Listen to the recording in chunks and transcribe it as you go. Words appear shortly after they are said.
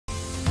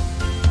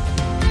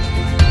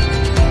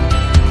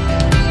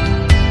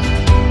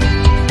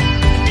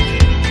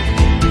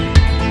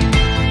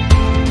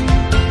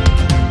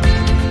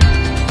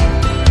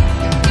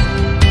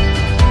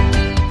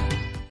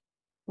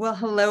Well,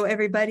 hello,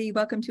 everybody.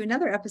 Welcome to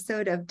another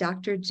episode of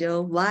Dr.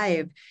 Jill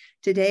Live.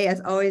 Today, as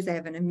always, I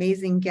have an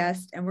amazing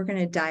guest, and we're going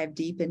to dive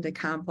deep into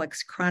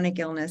complex chronic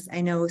illness.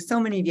 I know so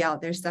many of you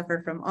out there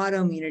suffer from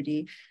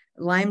autoimmunity,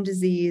 Lyme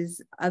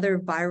disease, other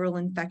viral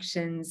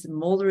infections,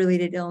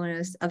 mold-related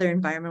illness, other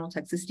environmental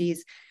toxicities.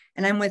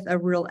 And I'm with a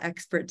real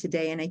expert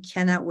today, and I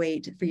cannot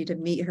wait for you to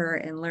meet her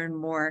and learn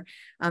more.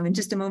 In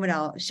just a moment,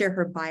 I'll share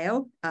her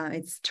bio.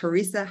 It's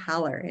Teresa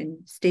Holler, and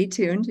stay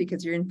tuned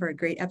because you're in for a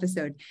great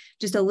episode.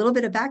 Just a little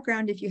bit of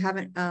background. If you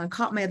haven't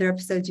caught my other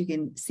episodes, you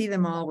can see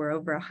them all. We're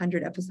over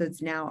 100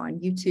 episodes now on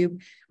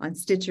YouTube, on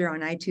Stitcher, on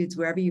iTunes,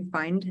 wherever you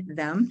find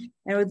them.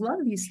 And I would love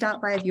if you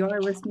stop by if you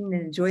are listening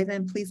and enjoy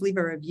them. Please leave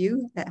a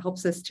review. That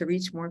helps us to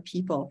reach more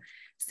people.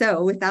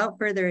 So without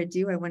further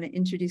ado, I want to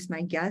introduce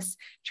my guest.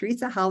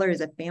 Teresa Holler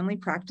is a family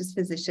practice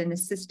physician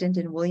assistant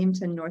in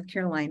Williamton, North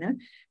Carolina,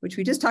 which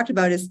we just talked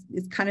about is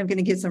kind of going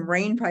to get some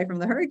rain probably from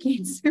the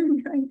hurricane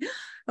soon, right?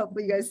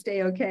 Hopefully you guys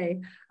stay okay.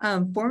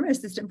 Former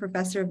assistant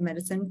professor of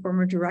medicine,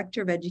 former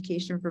director of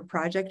education for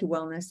Project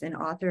Wellness, and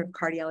author of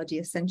Cardiology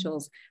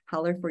Essentials,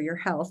 Holler for Your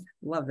Health.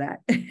 Love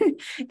that.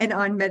 And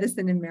On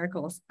Medicine and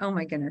Miracles. Oh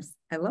my goodness.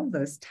 I love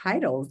those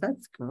titles.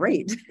 That's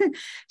great.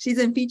 She's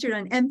been featured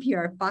on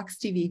NPR, Fox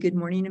TV, Good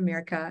Morning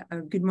America,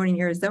 Good Morning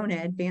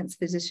Arizona, Advanced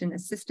Physician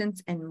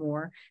Assistants, and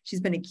more.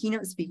 She's been a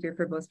keynote speaker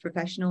for both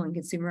professional and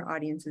consumer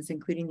audiences,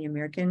 including the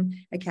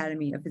American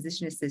Academy of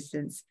Physician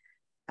Assistants.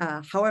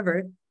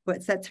 However,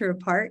 what sets her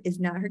apart is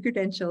not her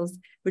credentials,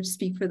 which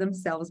speak for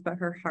themselves, but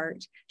her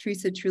heart.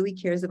 Teresa truly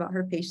cares about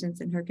her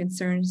patients, and her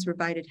concerns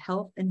provided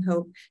health and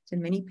hope to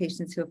many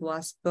patients who have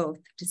lost both,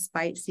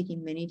 despite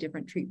seeking many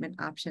different treatment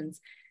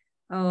options.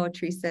 Oh,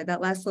 Teresa,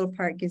 that last little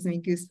part gives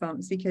me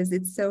goosebumps because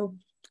it's so,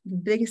 the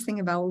biggest thing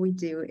about what we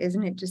do,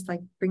 isn't it just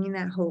like bringing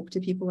that hope to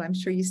people I'm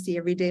sure you see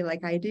every day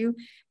like I do,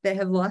 that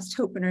have lost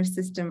hope in our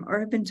system or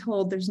have been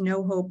told there's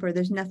no hope or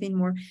there's nothing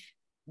more.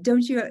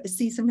 Don't you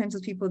see sometimes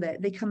with people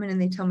that they come in and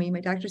they tell me,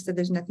 my doctor said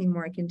there's nothing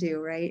more I can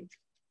do, right?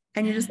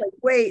 And you're just like,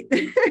 wait,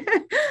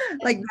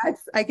 like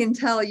I can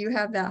tell you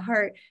have that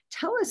heart.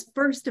 Tell us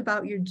first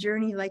about your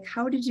journey. Like,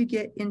 how did you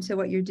get into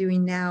what you're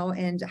doing now?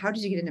 And how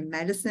did you get into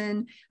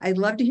medicine? I'd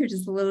love to hear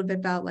just a little bit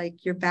about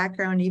like your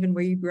background, even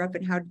where you grew up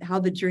and how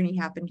the journey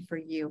happened for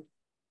you.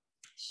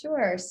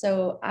 Sure.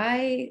 So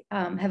I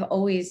have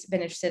always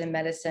been interested in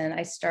medicine.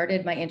 I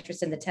started my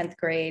interest in the 10th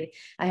grade.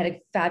 I had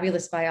a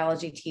fabulous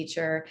biology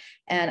teacher,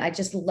 and I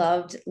just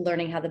loved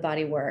learning how the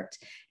body worked.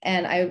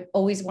 And I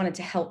always wanted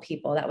to help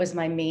people. That was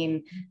my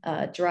main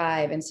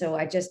drive. And so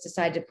I just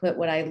decided to put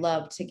what I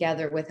loved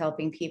together with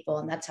helping people.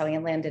 And that's how I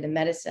landed in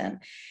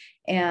medicine.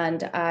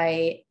 And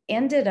I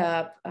ended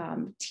up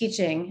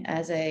teaching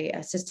as an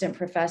assistant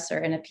professor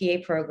in a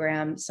PA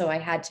program. So I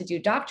had to do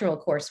doctoral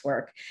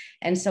coursework.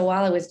 And so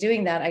while I was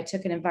doing that, I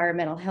took an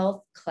environmental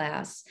health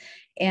class,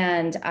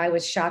 and I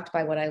was shocked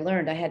by what I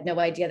learned. I had no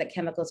idea that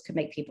chemicals could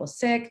make people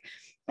sick.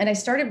 And I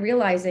started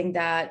realizing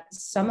that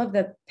some of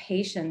the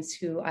patients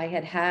who I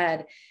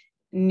had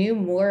knew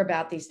more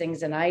about these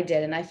things than I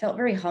did. And I felt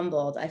very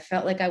humbled. I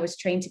felt like I was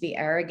trained to be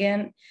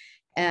arrogant.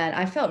 And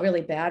I felt really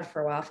bad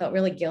for a while. I felt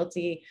really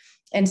guilty.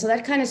 And so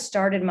that kind of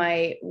started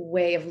my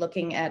way of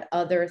looking at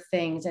other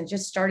things and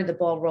just started the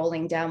ball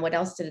rolling down. What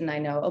else didn't I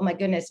know? Oh my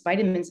goodness,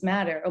 vitamins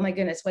matter. Oh my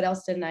goodness, what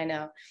else didn't I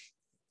know?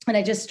 And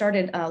I just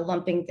started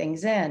lumping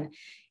things in.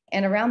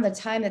 And around the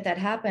time that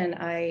happened,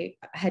 I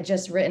had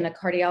just written a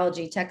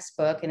cardiology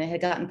textbook, and it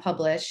had gotten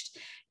published.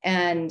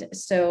 And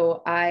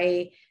so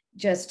I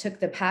just took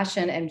the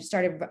passion and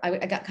started,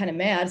 I got kind of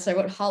mad. So I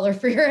wrote Holler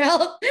for Your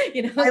Health,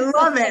 I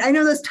love it. I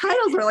know those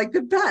titles are like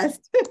the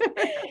best.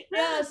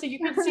 Yeah. So you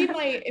can see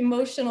my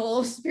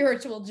emotional,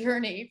 spiritual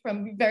journey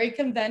from very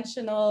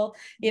conventional,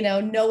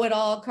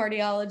 know-it-all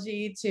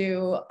cardiology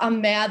to I'm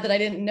mad that I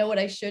didn't know what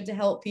I should to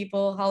help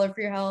people, Holler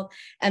for Your Health.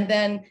 And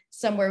then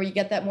somewhere where you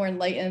get that more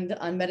enlightened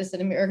on medicine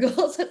and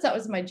miracles. That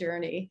was my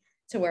journey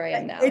to where I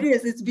am now. It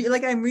is. It's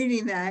like I'm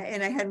reading that,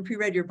 and I hadn't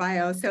pre-read your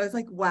bio, so I was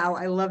like, "Wow,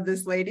 I love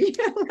this lady."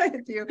 I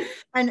do.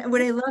 And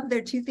what I love, there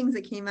are two things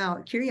that came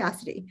out: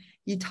 curiosity.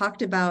 You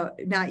talked about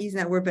not using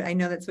that word, but I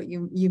know that's what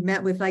you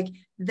meant with like.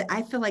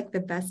 I feel like the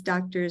best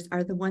doctors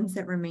are the ones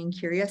that remain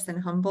curious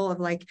and humble. Of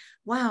like,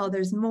 wow,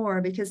 there's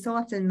more, because so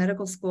often in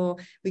medical school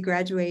we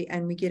graduate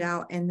and we get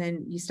out, and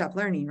then you stop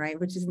learning, right?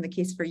 Which isn't the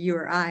case for you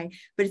or I.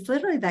 But it's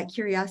literally that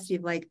curiosity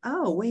of like,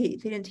 oh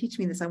wait, they didn't teach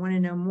me this. I want to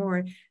know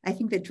more. I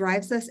think that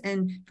drives us.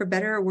 And for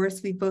better or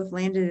worse, we both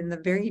landed in the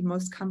very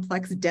most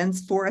complex,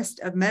 dense forest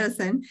of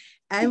medicine.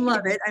 I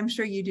love it. I'm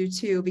sure you do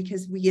too,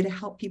 because we get to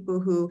help people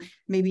who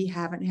maybe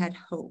haven't had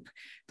hope.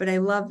 But I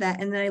love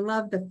that. And then I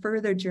love the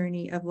further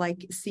journey of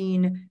like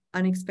seeing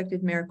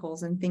unexpected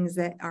miracles and things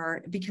that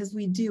are, because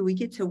we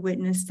get to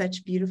witness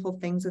such beautiful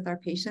things with our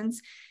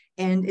patients.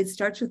 And it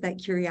starts with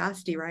that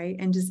curiosity, right?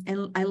 And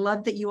I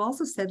love that you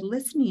also said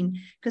listening,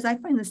 because I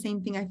find the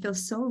same thing. I feel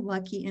so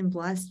lucky and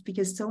blessed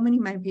because so many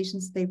of my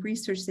patients, they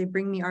research, they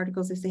bring me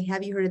articles, they say,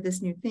 have you heard of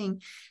this new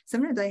thing?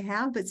 Sometimes I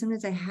have, but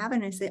sometimes I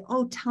haven't. I say,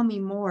 oh, tell me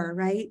more,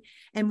 right?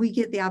 And we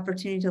get the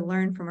opportunity to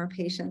learn from our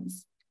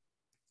patients.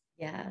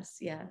 Yes,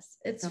 yes.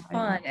 It's So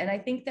fun. And I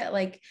think that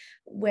like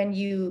when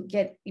you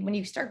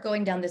start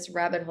going down this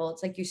rabbit hole,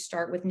 it's like you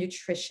start with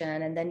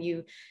nutrition and then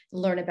you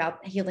learn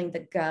about healing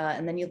the gut.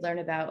 And then you learn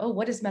about, oh,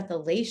 what is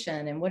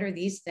methylation and what are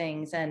these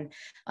things and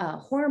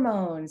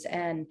hormones.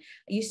 And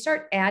you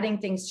start adding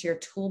things to your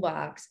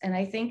toolbox. And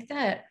I think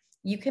that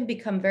you can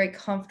become very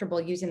comfortable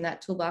using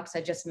that toolbox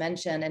I just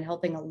mentioned and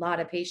helping a lot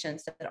of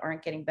patients that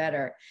aren't getting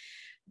better.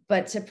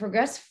 But to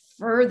progress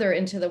further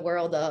into the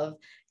world of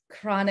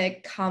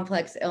chronic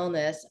complex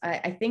illness,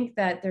 I think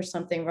that there's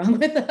something wrong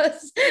with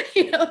us,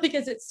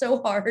 because it's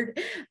so hard.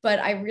 But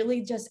I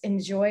really just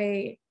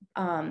enjoy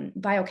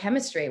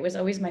biochemistry. It was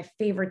always my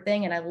favorite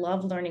thing. And I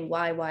love learning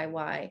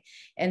why.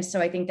 And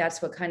so I think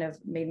that's what kind of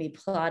made me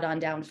plod on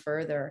down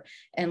further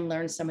and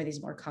learn some of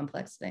these more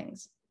complex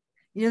things.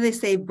 They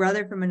say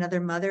brother from another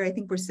mother. I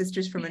think we're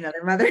sisters from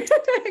another mother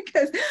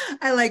because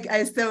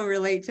I so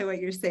relate to what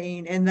you're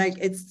saying. And like,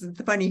 it's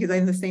funny because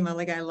I'm the same.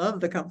 I love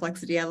the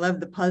complexity. I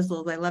love the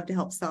puzzles. I love to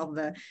help solve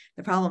the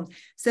problems.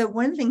 So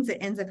one of the things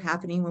that ends up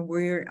happening when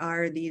we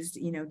are these,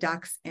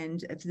 docs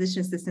and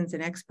physician assistants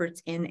and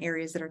experts in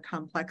areas that are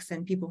complex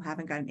and people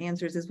haven't gotten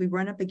answers is we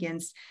run up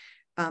against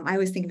I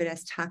always think of it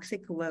as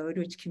toxic load,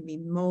 which can be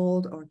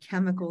mold or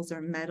chemicals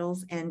or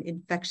metals and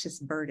infectious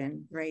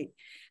burden, right?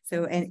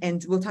 So,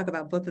 and we'll talk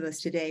about both of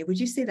those today. Would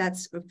you say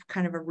that's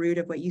kind of a root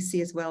of what you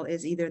see as well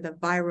is either the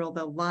viral,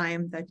 the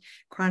Lyme, the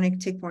chronic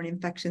tick-borne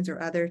infections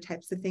or other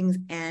types of things,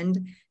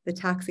 and the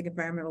toxic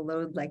environmental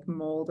load like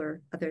mold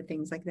or other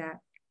things like that?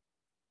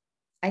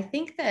 I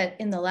think that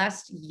in the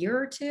last year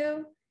or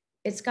two,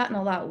 it's gotten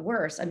a lot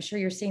worse. I'm sure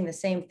you're seeing the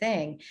same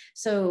thing.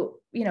 So,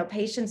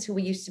 patients who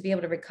we used to be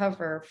able to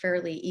recover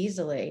fairly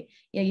easily,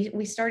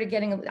 we started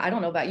getting, I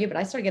don't know about you, but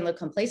I started getting a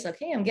little complacent.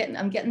 Okay,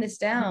 I'm getting this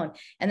down.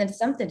 And then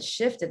something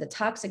shifted. The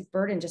toxic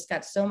burden just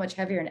got so much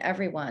heavier in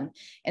everyone.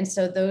 And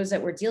so those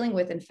that were dealing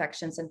with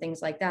infections and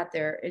things like that,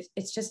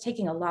 it's just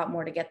taking a lot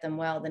more to get them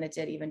well than it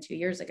did even 2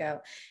 years ago.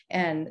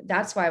 And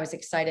that's why I was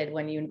excited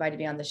when you invited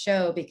me on the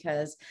show,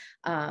 because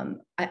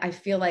I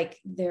feel like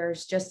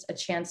there's just a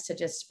chance to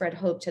just spread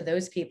hope to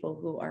those people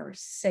who are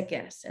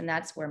sickest. And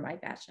that's where my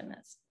passion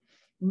is.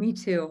 Me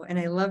too. And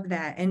I love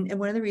that. And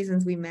one of the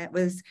reasons we met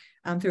was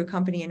through a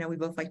company I know we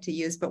both like to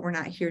use, but we're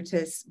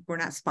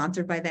not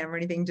sponsored by them or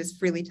anything, just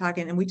freely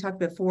talking. And we talked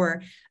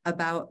before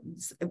about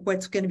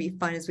what's going to be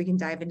fun as we can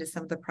dive into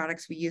some of the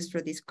products we use for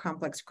these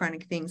complex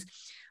chronic things.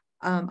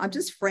 I'll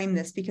just frame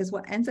this because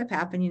what ends up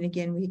happening,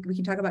 again, we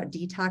can talk about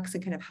detox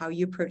and kind of how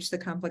you approach the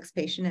complex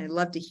patient. And I'd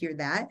love to hear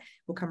that.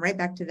 We'll come right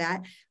back to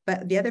that.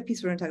 But the other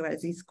piece we're going to talk about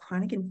is these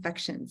chronic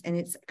infections. And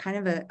it's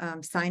kind of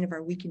a sign of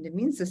our weakened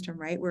immune system,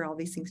 right? Where all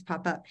these things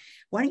pop up.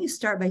 Why don't you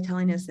start by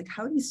telling us,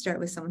 how do you start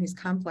with someone who's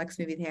complex?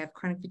 Maybe they have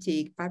chronic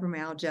fatigue,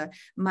 fibromyalgia,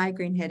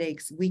 migraine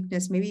headaches,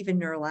 weakness, maybe even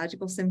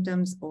neurological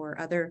symptoms or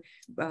other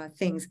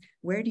things.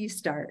 Where do you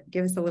start?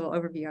 Give us a little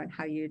overview on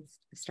how you'd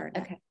start.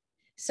 Okay.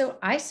 So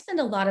I spend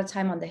a lot of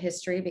time on the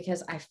history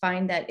because I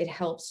find that it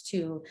helps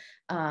to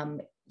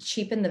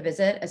cheapen the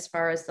visit as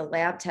far as the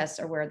lab tests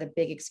are where the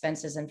big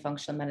expenses in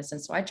functional medicine.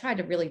 So I try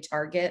to really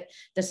target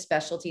the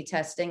specialty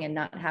testing and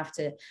not have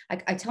to,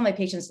 I tell my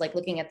patients, like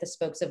looking at the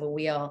spokes of a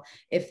wheel,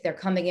 if they're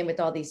coming in with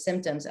all these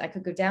symptoms, I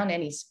could go down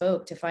any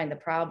spoke to find the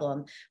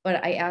problem,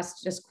 but I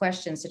ask just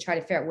questions to try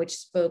to figure out which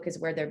spoke is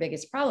where their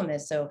biggest problem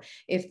is. So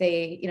if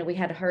they, we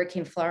had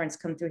Hurricane Florence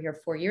come through here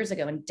 4 years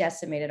ago and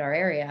decimated our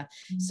area.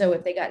 Mm-hmm. So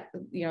if they got,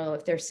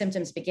 if their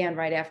symptoms began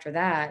right after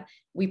that,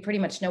 we pretty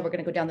much know we're going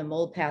to go down the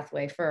mold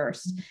pathway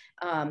first.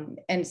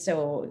 And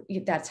so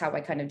that's how I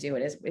kind of do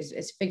it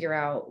is figure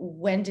out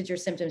when did your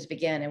symptoms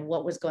begin and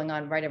what was going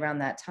on right around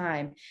that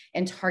time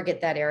and target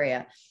that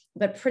area.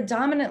 But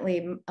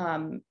predominantly,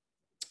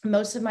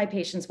 most of my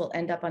patients will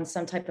end up on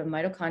some type of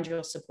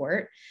mitochondrial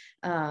support,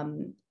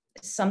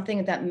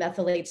 something that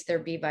methylates their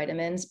B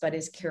vitamins, but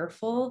is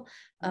careful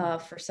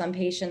for some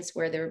patients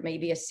where there may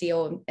be a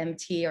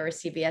COMT or a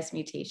CBS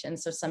mutation.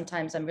 So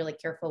sometimes I'm really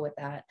careful with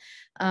that.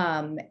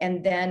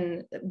 And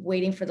then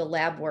waiting for the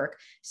lab work.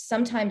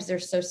 Sometimes they're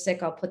so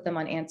sick, I'll put them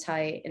on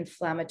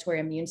anti-inflammatory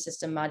immune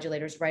system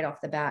modulators right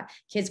off the bat.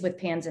 Kids with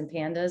PANS and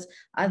PANDAS,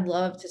 I'd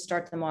love to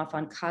start them off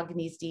on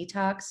Cognise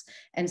Detox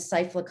and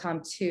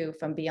Cyclocom 2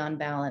 from Beyond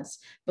Balance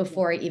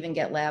before I even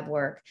get lab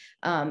work.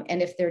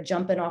 And if they're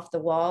jumping off the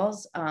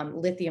walls,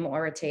 lithium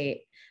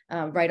orotate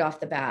right off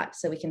the bat,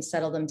 so we can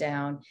settle them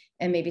down,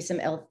 and maybe some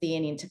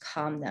L-theanine to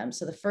calm them.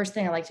 So the first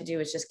thing I like to do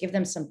is just give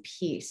them some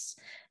peace.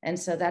 And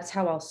so that's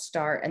how I'll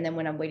start. And then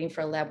when I'm waiting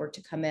for a lab work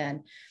to come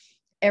in,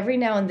 every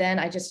now and then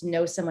I just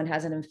know someone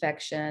has an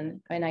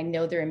infection and I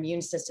know their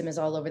immune system is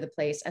all over the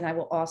place. And I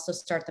will also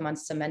start them on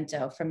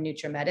Samento from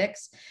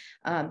Nutramedix,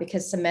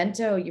 because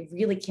Samento, you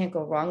really can't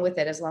go wrong with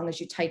it as long as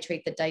you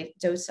titrate the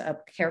dose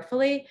up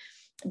carefully,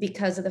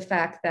 because of the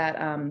fact that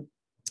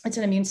it's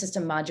an immune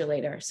system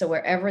modulator. So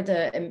wherever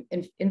the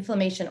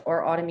inflammation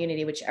or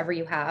autoimmunity, whichever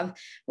you have,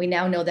 we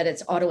now know that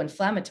it's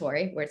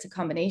autoinflammatory, where it's a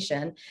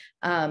combination.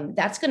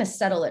 That's going to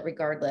settle it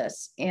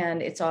regardless.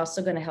 And it's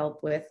also going to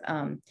help with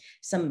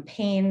some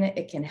pain.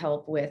 It can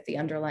help with the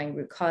underlying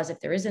root cause if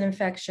there is an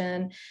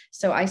infection.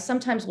 So I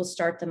sometimes will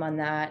start them on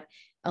that,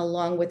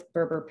 along with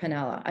Berber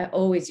Panella. I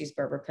always use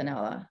Berber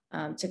Panella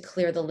to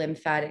clear the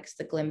lymphatics,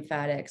 the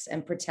glymphatics,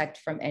 and protect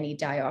from any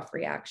die-off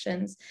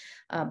reactions.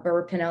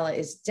 Berber Panella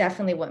is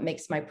definitely what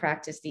makes my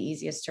practice the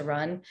easiest to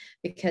run,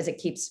 because it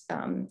keeps,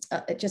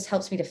 it just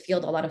helps me to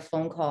field a lot of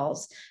phone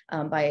calls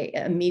by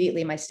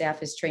immediately my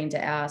staff is trained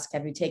to ask,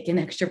 have you taken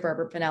extra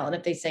Berber Panella? And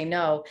if they say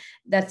no,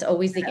 that's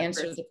always the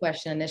answer to the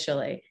question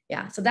initially.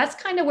 Yeah, so that's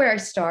kind of where I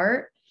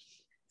start.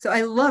 So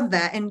I love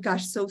that. And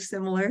gosh, so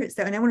similar.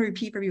 So, and I want to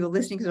repeat for people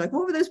listening, because they're like,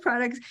 what were those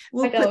products?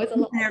 We'll put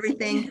and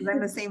everything, because I'm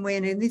the same way.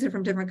 And these are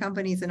from different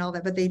companies and all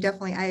that, but they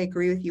definitely, I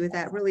agree with you with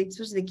that. Really,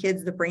 especially the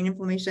kids, the brain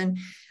inflammation.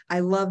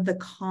 I love the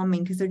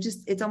calming, because they're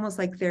just, it's almost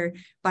like their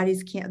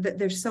bodies can't,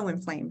 they're so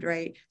inflamed,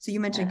 right? So you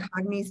mentioned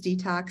Cognase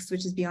Detox,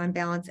 which is Beyond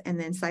Balance, and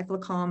then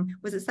Cyclocalm.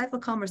 Was it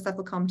Cyclocalm or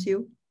Cyclocalm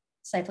 2?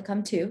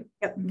 Cyclocalm 2.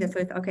 Yep, that's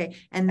what, okay.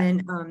 And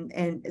then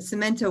and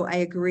Samento, I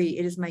agree.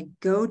 It is my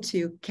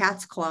go-to.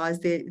 Cat's claw is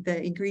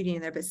the ingredient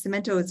in there, but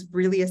Samento is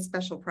really a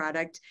special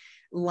product.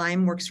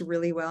 Lyme works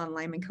really well on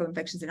Lyme and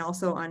co-infections, and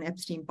also on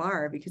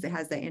Epstein-Barr, because it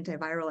has that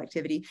antiviral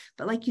activity.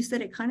 But like you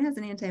said, it kind of has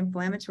an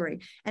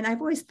anti-inflammatory. And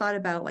I've always thought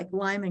about like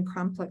Lyme and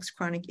complex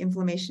chronic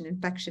inflammation,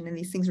 infection, and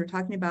these things we're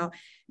talking about.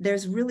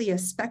 There's really a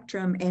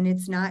spectrum, and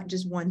it's not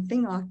just one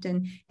thing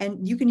often.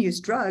 And you can use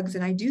drugs,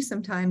 and I do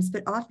sometimes,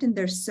 but often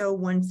they're so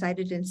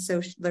one-sided, and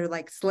so they're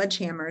like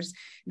sledgehammers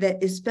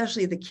that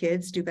especially the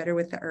kids do better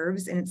with the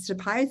herbs. And it's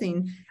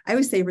surprising. I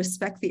always say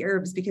respect the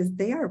herbs, because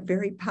they are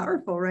very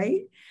powerful,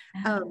 right?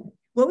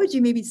 What would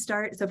you maybe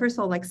start? So first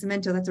of all, like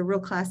Samento, that's a real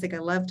classic. I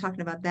love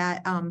talking about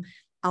that. I'll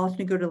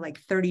often go to like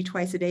 30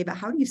 twice a day, but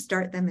how do you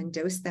start them and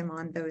dose them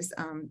on those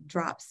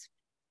drops?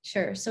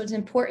 Sure. So it's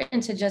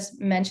important to just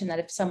mention that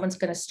if someone's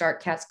going to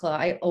start cat's claw,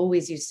 I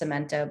always use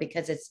Samento,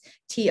 because it's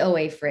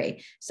TOA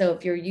free. So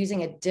if you're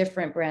using a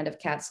different brand of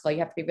cat's claw, you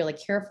have to be really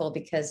careful,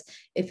 because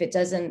if it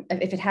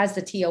has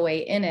the TOA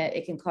in it,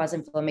 it can cause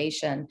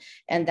inflammation,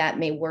 and that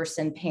may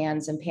worsen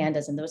PANS and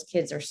PANDAS. And those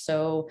kids are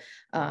so,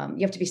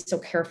 you have to be so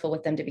careful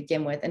with them to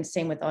begin with. And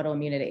same with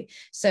autoimmunity.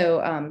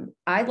 So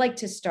I like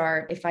to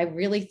start, if I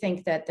really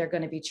think that they're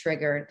going to be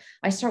triggered,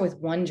 I start with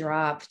 1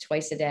 drop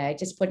twice a day. I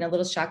just put in a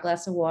little shot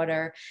glass of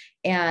water.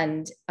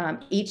 And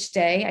each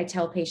day I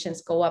tell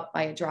patients, go up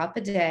by a drop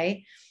a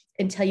day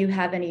until you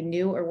have any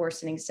new or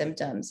worsening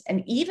symptoms.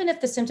 And even if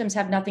the symptoms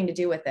have nothing to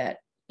do with it,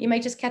 you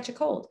might just catch a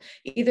cold.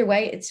 Either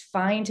way, it's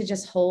fine to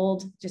just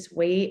hold, just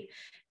wait.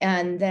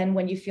 And then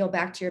when you feel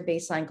back to your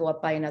baseline, go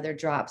up by another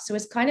drop. So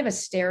it's kind of a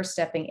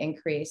stair-stepping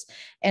increase.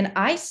 And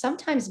I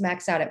sometimes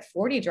max out at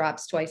 40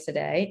 drops twice a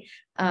day.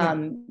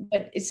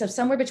 But so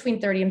somewhere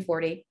between 30 and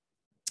 40.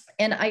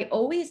 And I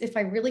always, if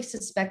I really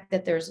suspect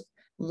that there's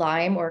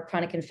Lyme or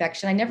chronic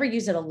infection, I never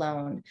use it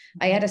alone.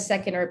 I add a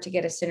second herb to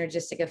get a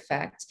synergistic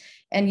effect.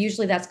 And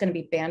usually that's going to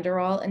be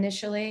Banderol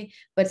initially,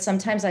 but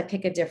sometimes I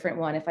pick a different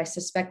one. If I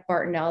suspect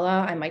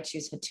Bartonella, I might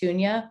choose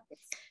Hatunia.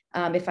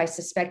 If I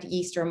suspect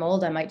yeast or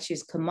mold, I might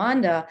choose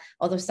Commanda,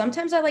 although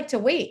sometimes I like to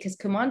wait, because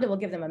Commanda will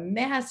give them a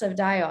massive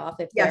die-off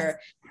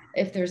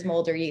if there's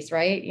mold or yeast,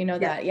 right? You know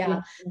that,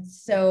 yeah.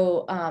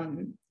 So,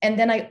 and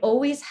then I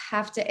always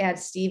have to add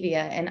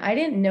stevia, and I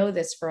didn't know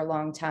this for a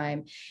long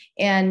time.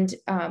 And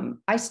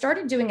I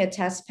started doing a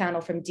test panel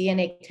from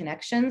DNA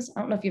Connections. I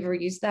don't know if you've ever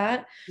used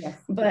that,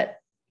 but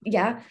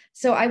yeah.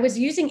 So I was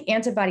using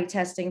antibody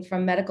testing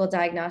from medical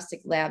diagnostic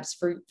labs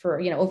for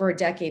over a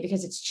decade,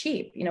 because it's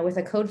cheap. With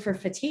a code for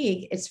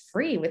fatigue, it's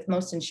free with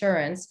most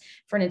insurance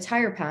for an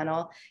entire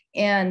panel.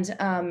 And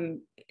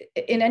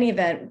in any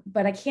event,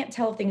 but I can't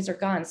tell if things are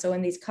gone. So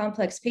in these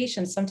complex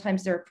patients,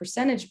 sometimes they're a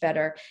percentage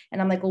better.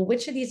 And I'm like, well,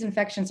 which of these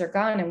infections are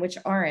gone and which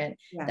aren't?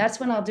 That's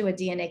when I'll do a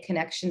DNA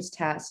Connections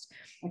test.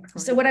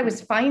 Excellent. So what I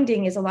was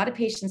finding is a lot of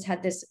patients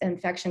had this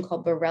infection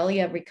called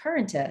Borrelia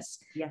recurrentis,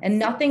 and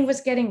nothing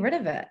was getting rid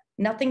of it.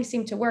 Nothing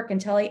seemed to work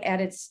until I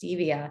added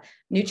stevia.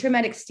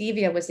 Nutramedix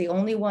stevia was the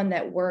only one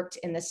that worked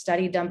in the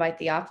study done by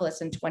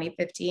Theophilus in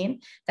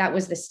 2015. That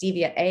was the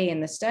stevia A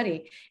in the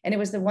study. And it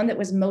was the one that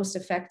was most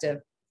effective.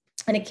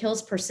 And it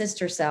kills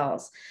persister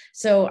cells.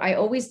 So I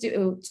always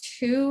do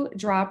 2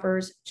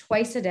 droppers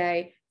twice a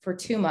day for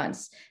 2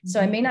 months. So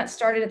I may not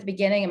start it at the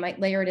beginning. I might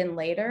layer it in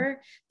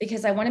later,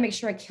 because I want to make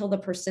sure I kill the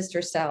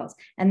persister cells.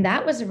 And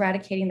that was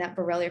eradicating that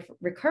Borrelia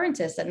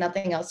recurrentis that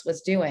nothing else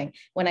was doing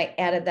when I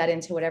added that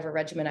into whatever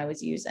regimen I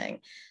was using.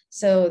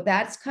 So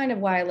that's kind of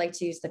why I like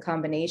to use the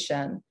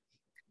combination.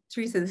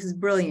 Teresa, this is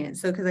brilliant.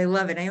 So, because I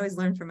love it. I always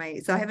learn from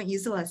so I haven't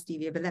used a lot of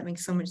stevia, but that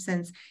makes so much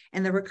sense.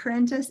 And the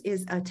recurrentis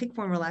is a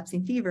tick-borne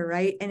relapsing fever,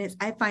 right? And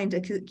I find,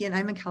 again,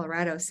 I'm in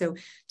Colorado. So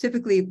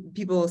typically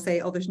people will say,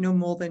 oh, there's no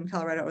mold in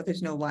Colorado or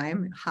there's no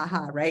Lyme,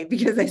 haha, right?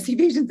 Because I see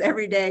patients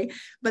every day.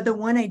 But the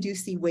one I do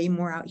see way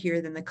more out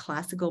here than the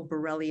classical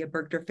Borrelia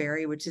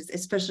burgdorferi, which is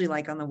especially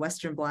like on the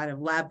Western blot of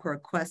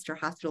LabCorp, Quest, or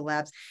hospital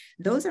labs.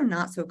 Those are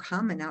not so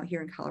common out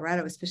here in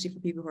Colorado, especially for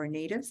people who are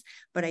natives.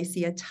 But I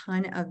see a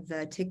ton of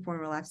the tick-borne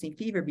relapsing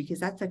fever because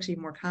that's actually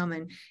more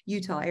common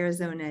Utah,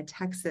 Arizona,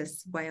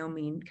 Texas,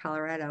 Wyoming,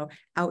 Colorado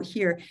out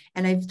here.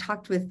 And I've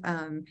talked with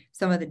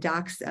some of the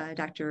docs,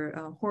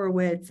 Dr.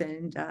 Horowitz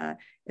and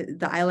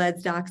the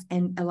ILADS docs,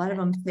 and a lot of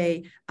them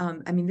say,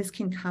 I mean, this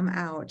can come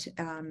out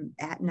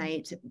at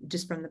night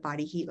just from the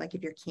body heat, like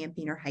if you're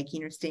camping or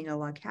hiking or staying in a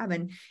log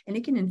cabin, and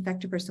it can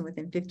infect a person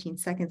within 15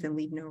 seconds and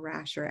leave no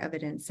rash or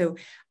evidence. So,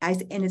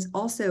 and it's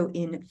also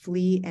in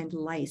flea and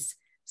lice.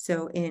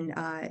 So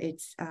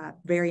it's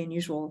very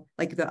unusual.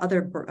 Like the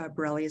other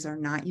Borrelias are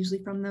not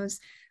usually from those.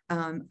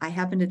 I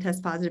happened to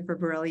test positive for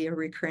Borrelia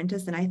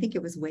recurrentis, and I think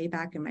it was way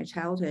back in my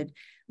childhood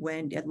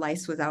when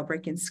lice was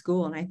outbreak in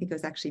school. And I think it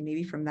was actually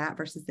maybe from that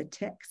versus the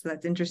tick. So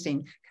that's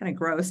interesting, kind of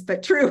gross,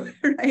 but true,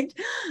 right?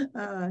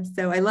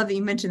 So I love that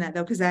you mentioned that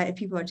though, because if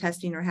people are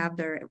testing or have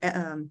their,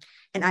 and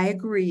I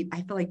agree,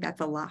 I feel like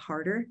that's a lot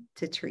harder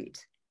to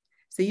treat.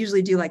 So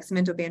usually do like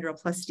Samento Bandrol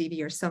plus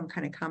stevia or some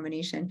kind of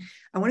combination.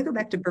 I want to go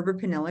back to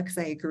berberionella because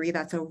I agree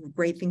that's a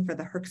great thing for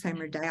the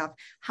Herxheimer die-off.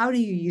 How do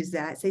you use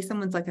that? Say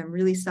someone's like, I'm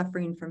really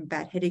suffering from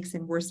bad headaches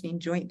and worsening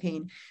joint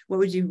pain. What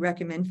would you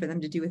recommend for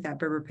them to do with that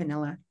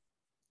berberionella?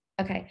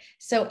 Okay.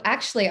 So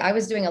actually I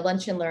was doing a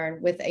lunch and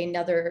learn with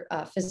another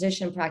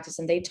physician practice,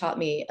 and they taught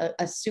me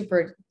a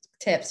super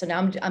tip. So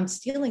now I'm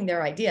stealing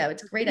their idea.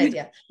 It's a great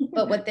idea.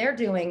 But what they're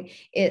doing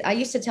is, I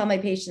used to tell my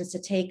patients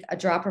to take a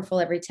dropper full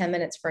every 10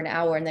 minutes for an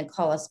hour and then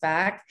call us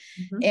back.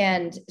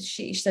 And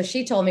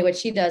she told me what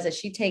she does is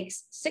she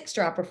takes 6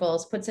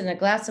 dropperfuls, puts it in a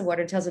glass of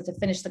water, and tells it to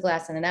finish the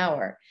glass in an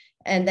hour.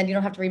 And then you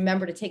don't have to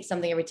remember to take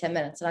something every 10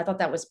 minutes. And I thought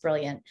that was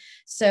brilliant.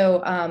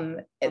 So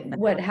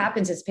what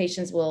happens is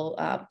patients will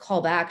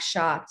call back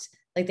shocked,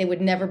 like they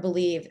would never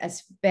believe,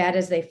 as bad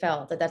as they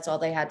felt, that that's all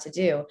they had to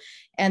do.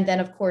 And then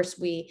of course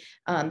we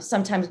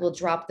sometimes will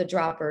drop the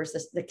droppers,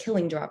 the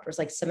killing droppers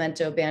like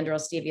Samento, Bandrol,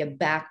 stevia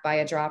back by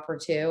a drop or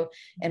two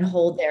and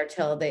hold there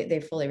till they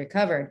fully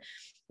recovered.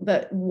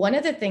 But one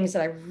of the things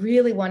that I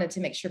really wanted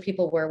to make sure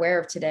people were aware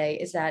of today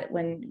is that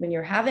when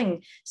you're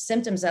having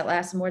symptoms that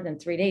last more than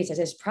 3 days, it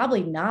is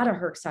probably not a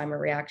Herxheimer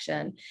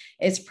reaction.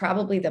 It's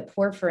probably the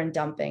porphyrin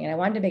dumping. And I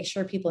wanted to make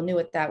sure people knew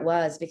what that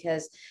was,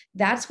 because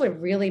that's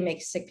what really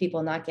makes sick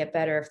people not get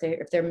better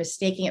if they're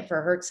mistaking it for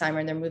a Herxheimer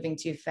and they're moving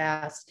too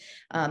fast,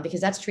 because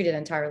that's treated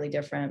entirely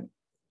different.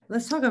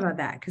 Let's talk about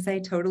that, because I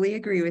totally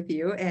agree with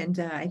you. And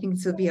I think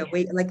this will be a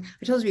way, like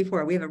I told you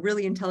before, we have a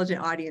really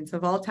intelligent audience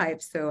of all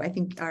types. So I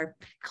think our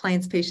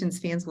clients, patients,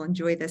 fans will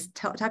enjoy this.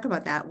 Talk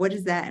about that. What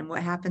is that and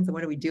what happens and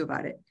what do we do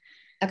about it?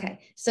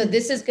 Okay, so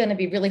this is going to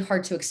be really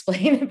hard to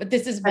explain, but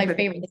this is my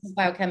favorite. This is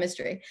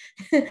biochemistry.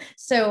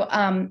 So,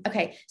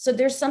 okay, so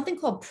there's something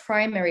called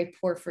primary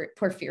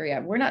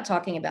porphyria. We're not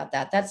talking about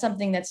that. That's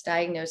something that's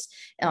diagnosed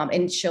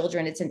in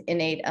children. It's an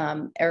innate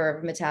error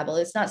of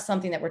metabolism. It's not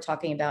something that we're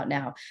talking about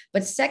now.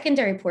 But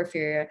secondary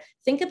porphyria,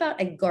 think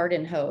about a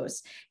garden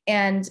hose.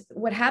 And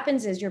what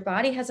happens is your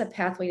body has a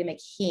pathway to make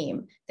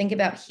heme. Think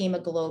about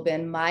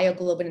hemoglobin.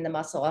 Myoglobin in the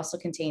muscle also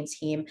contains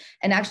heme.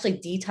 And actually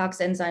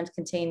detox enzymes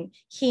contain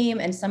heme,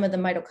 and some of the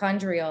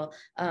mitochondrial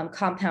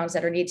compounds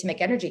that are needed to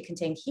make energy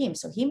contain heme.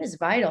 So heme is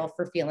vital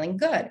for feeling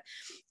good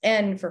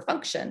and for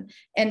function.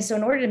 And so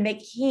in order to make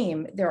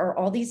heme, there are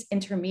all these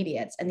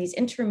intermediates, and these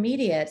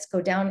intermediates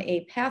go down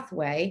a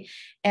pathway.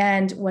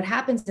 And what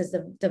happens is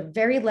the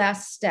very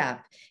last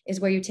step is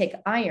where you take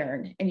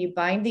iron and you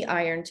bind the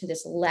iron to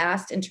this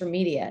last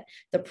intermediate.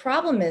 The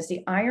problem is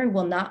the iron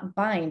will not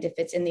bind if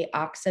it's in the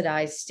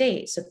oxidized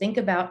state. So think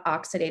about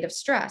oxidative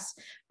stress,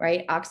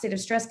 right? Oxidative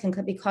stress can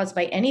be caused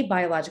by any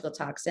biological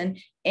toxin,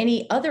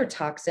 any other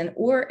toxin,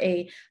 or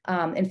a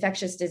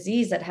infectious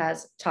disease that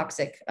has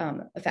toxic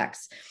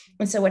effects.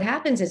 And so what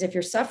happens is if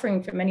you're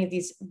suffering from any of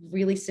these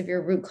really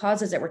severe root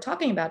causes that we're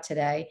talking about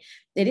today,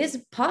 it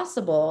is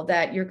possible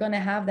that you're going to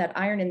have that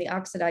iron in the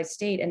oxidized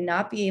state and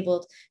not be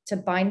able to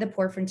bind the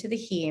porphyrin to the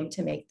heme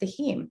to make the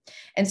heme.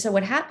 And so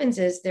what happens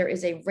is there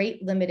is a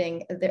rate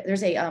limiting,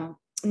 there's a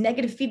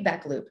negative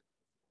feedback loop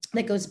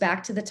that goes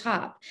back to the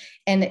top,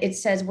 and it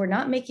says, we're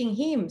not making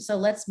heme, so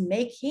let's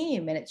make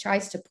heme. And it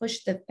tries to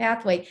push the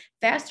pathway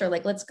faster,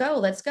 like, let's go,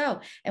 let's go.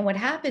 And what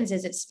happens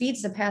is it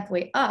speeds the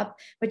pathway up,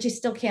 but you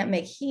still can't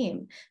make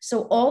heme.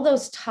 So all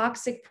those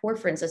toxic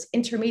porphyrins, those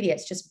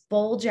intermediates, just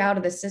bulge out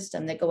of the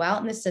system. They go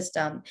out in the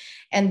system,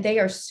 and they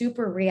are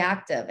super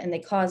reactive, and they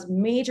cause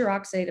major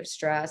oxidative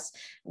stress,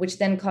 which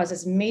then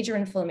causes major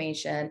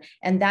inflammation.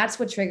 And that's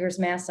what triggers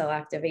mast cell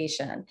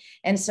activation.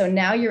 And so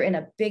now you're in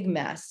a big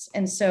mess.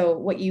 And so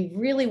what you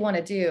really want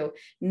to do,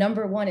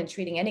 number one, in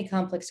treating any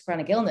complex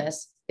chronic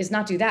illness, is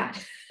not do that.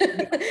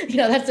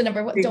 That's the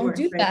number one. Big Don't word,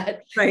 do right?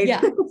 that. Right.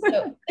 Yeah.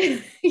 So,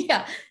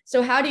 yeah.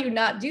 So how do you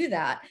not do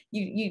that?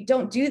 You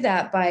don't do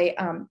that by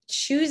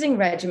choosing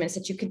regimens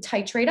that you can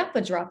titrate up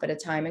a drop at a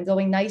time and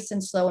going nice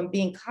and slow and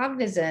being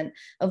cognizant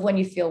of when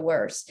you feel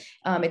worse.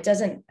 It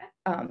doesn't,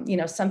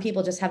 some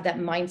people just have that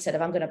mindset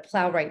of I'm going to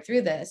plow right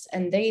through this,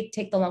 and they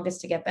take the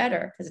longest to get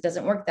better because it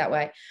doesn't work that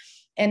way.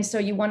 And so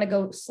you want to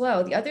go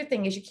slow. The other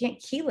thing is you can't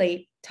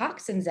chelate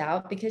toxins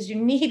out because you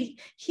need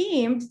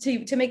heme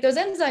to make those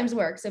enzymes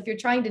work. So if you're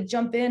trying to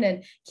jump in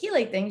and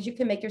chelate things, you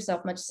can make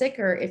yourself much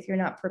sicker if you're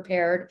not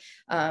prepared,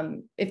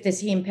 if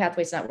this heme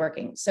pathway is not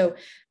working. So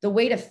the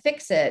way to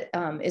fix it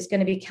is going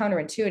to be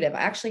counterintuitive. I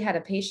actually had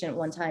a patient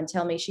one time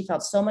tell me she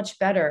felt so much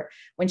better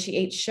when she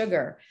ate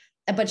sugar,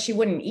 but she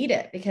wouldn't eat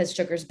it because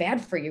sugar is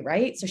bad for you,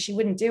 right? So she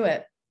wouldn't do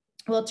it.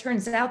 Well, it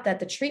turns out that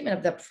the treatment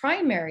of the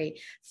primary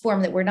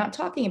form that we're not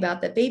talking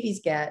about that babies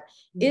get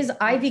is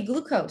IV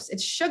glucose.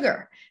 It's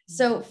sugar.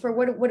 So for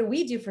what do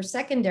we do for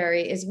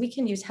secondary is we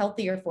can use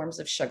healthier forms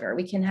of sugar.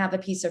 We can have a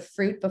piece of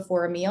fruit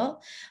before a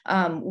meal.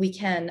 We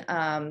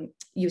can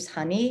use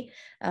honey.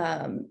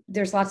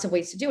 There's lots of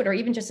ways to do it, or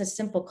even just a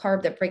simple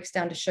carb that breaks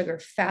down to sugar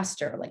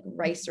faster, like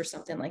rice or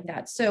something like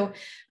that. So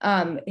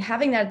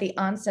having that at the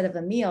onset of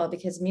a meal,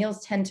 because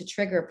meals tend to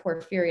trigger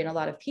porphyria in a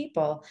lot of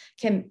people,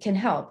 can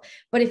help.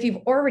 But if you've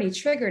already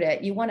triggered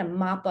it, you want to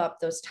mop up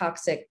those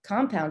toxic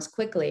compounds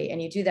quickly. And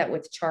you do that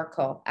with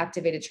charcoal,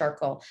 activated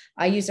charcoal.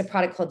 I use a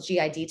product called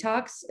GI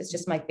Detox. It's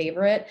just my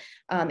favorite.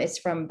 It's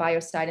from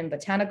Biocidin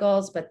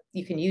Botanicals, but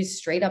you can use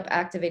straight up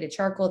activated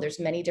charcoal. There's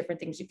many different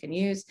things you can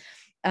use.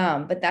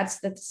 But that's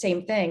the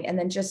same thing. And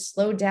then just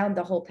slow down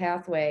the whole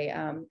pathway.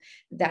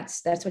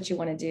 That's what you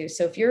want to do.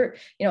 So if you're,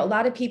 a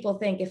lot of people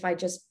think if I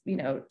just,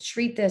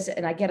 treat this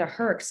and I get a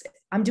herx,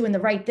 I'm doing the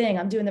right thing.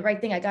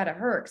 I got a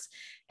herx.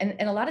 And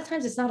a lot of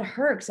times it's not a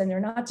herx and they're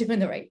not doing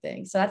the right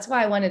thing. So that's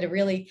why I wanted to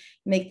really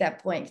make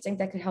that point. I think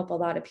that could help a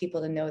lot of people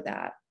to know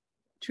that.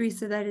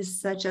 Teresa, that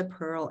is such a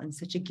pearl and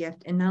such a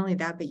gift. And not only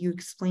that, but you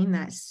explain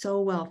that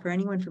so well for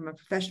anyone from a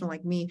professional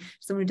like me,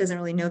 someone who doesn't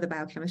really know the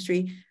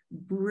biochemistry.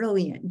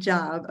 Brilliant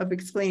job of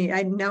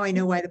explaining. Now I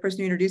know why the person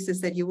who introduced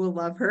this said you will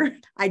love her.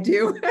 I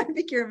do. I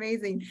think you're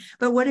amazing.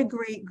 But what a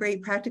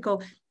great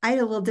practical. I had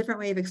a little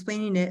different way of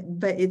explaining it,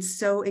 but it's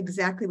so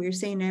exactly what you're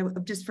saying now.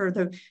 Just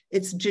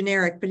it's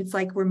generic, but it's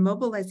like we're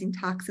mobilizing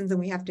toxins and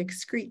we have to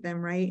excrete them,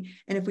 right?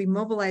 And if we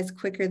mobilize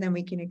quicker than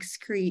we can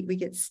excrete, we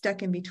get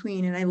stuck in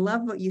between. And I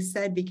love what you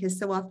said, because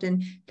so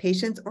often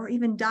patients or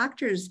even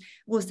doctors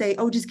will say,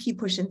 oh, just keep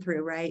pushing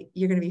through, right?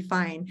 You're going to be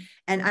fine.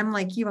 And I'm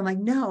like you, I'm like,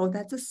 no,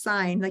 that's a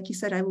sign. Like you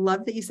said, I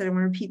love that you said, I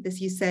want to repeat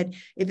this. You said,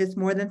 if it's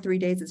more than 3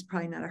 days, it's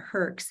probably not a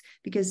herx,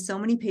 because so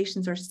many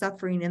patients are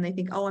suffering and they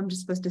think, oh, I'm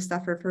just supposed to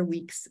suffer for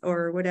weeks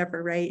or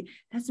whatever, right?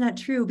 That's not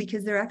true,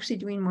 because they're actually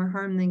doing more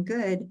harm than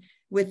good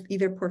with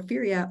either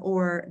porphyria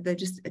or the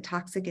just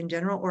toxic in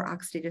general or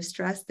oxidative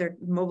stress. They're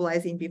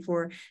mobilizing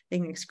before they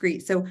can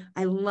excrete. So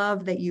I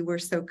love that you were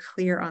so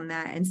clear on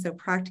that and so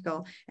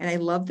practical. And I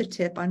love the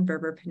tip on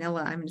Berber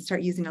Panilla. I'm going to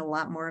start using a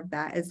lot more of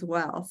that as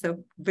well.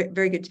 So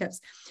very good tips.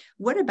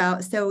 What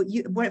about,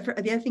 the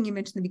other thing you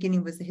mentioned in the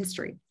beginning was the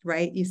history,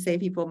 right? You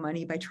save people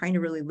money by trying to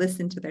really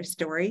listen to their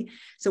story.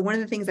 So one of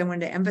the things I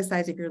wanted to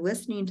emphasize, if you're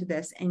listening to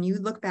this and you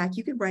look back,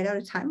 you could write out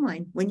a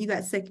timeline when you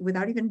got sick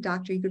without even a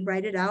doctor. You could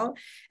write it out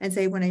and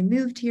say, when I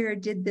moved here,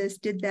 did this,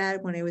 did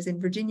that, when I was in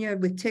Virginia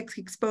with tick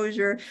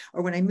exposure,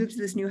 or when I moved to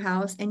this new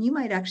house. And you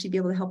might actually be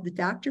able to help the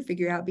doctor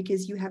figure out,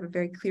 because you have a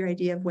very clear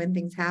idea of when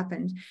things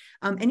happened.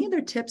 Any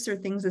other tips or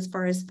things as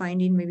far as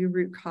finding maybe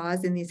root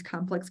cause in these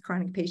complex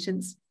chronic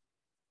patients?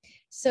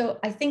 So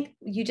I think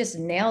you just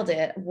nailed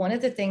it. One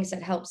of the things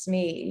that helps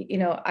me,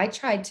 I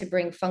tried to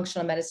bring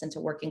functional medicine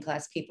to working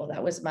class people.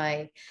 That was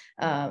my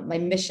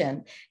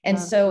mission. And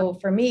so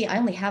for me, I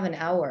only have an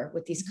hour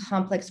with these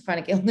complex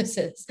chronic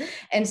illnesses.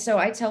 And so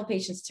I tell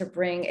patients to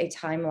bring a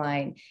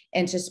timeline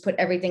and just put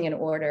everything in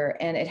order.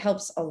 And it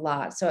helps a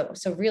lot. So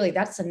really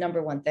that's the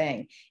number one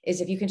thing,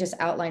 is if you can just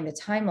outline the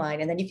timeline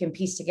and then you can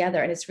piece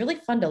together. And it's really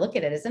fun to look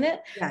at it, isn't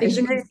it? Yeah, because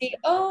you can see,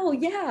 oh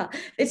yeah,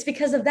 it's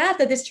because of that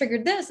this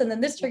triggered this, and then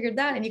this triggered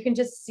that. And you can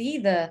just see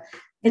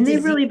and they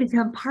really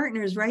become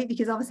partners, right?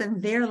 Because all of a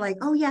sudden they're like,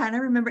 oh yeah, and I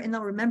remember, and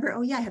they'll remember,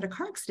 oh yeah, I had a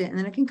car accident and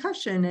then a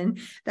concussion, and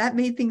that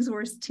made things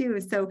worse too.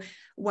 So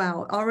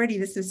wow, already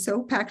this is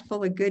so packed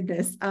full of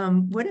goodness.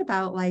 What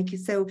about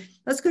so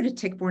let's go to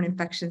tick-borne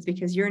infections,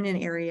 because you're in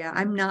an area,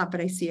 I'm not, but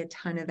I see a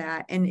ton of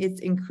that, and it's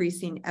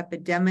increasing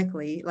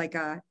epidemically,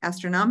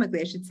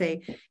 astronomically, I should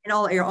say, in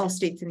all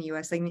states in the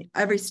US.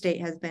 Every state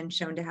has been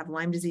shown to have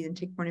Lyme disease and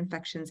tick-borne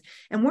infections.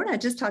 And we're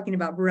not just talking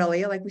about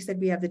Borrelia. Like we said,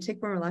 we have the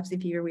tick-borne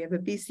relapsing fever, we have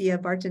Babesia,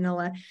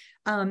 Bartonella.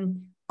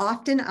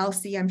 Often I'll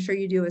see, I'm sure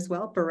you do as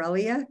well,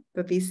 Borrelia,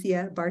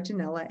 Babesia,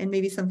 Bartonella, and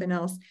maybe something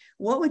else.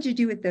 What would you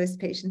do with those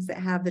patients that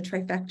have the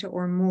trifecta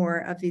or more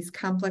of these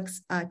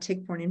complex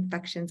tick-borne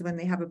infections when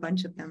they have a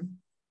bunch of them?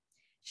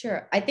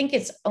 Sure. I think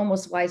it's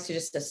almost wise to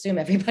just assume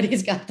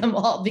everybody's got them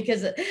all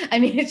because I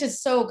mean, it's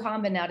just so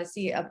common now to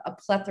see a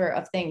plethora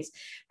of things.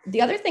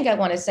 The other thing I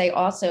want to say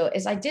also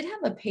is I did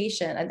have a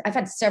patient, and I've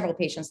had several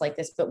patients like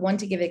this, but one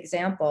to give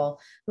example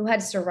who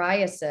had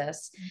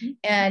psoriasis.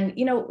 And,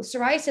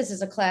 psoriasis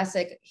is a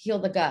classic heal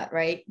the gut,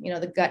 right?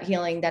 The gut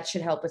healing that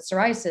should help with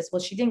psoriasis. Well,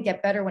 she didn't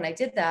get better when I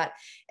did that.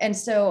 And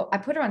so I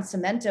put her on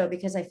Samento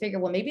because I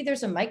figured, well, maybe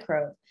there's a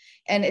microbe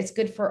and it's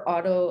good for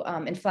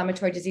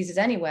inflammatory diseases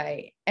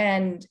anyway.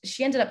 And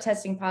she ended up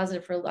testing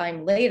positive for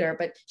Lyme later,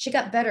 but she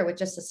got better with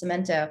just the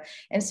Samento.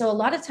 And so a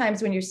lot of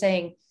times when you're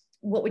saying,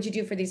 what would you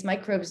do for these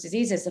microbes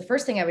diseases? The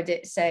first thing I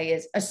would say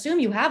is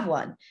assume you have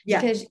one,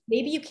 because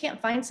maybe you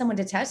can't find someone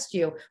to test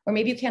you, or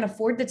maybe you can't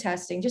afford the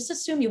testing. Just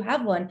assume you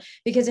have one,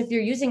 because if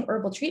you're using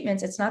herbal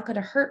treatments, it's not going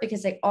to hurt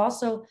because they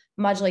also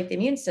modulate the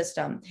immune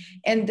system.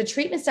 And the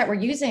treatments that we're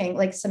using,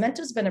 like Samento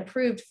has been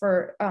approved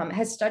for,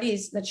 has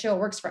studies that show it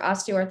works for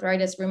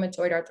osteoarthritis,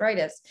 rheumatoid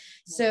arthritis.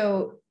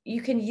 So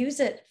you can use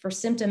it for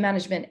symptom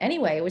management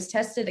anyway. It was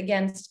tested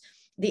against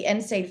the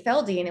NSAID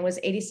Feldine, it was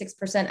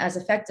 86% as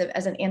effective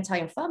as an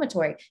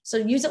anti-inflammatory. So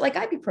use it like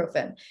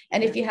ibuprofen.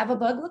 And if you have a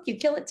bug, look, you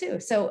kill it too.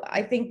 So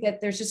I think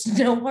that there's just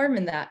no harm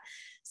in that.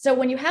 So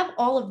when you have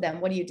all of them,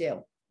 what do you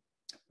do?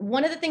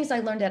 One of the things I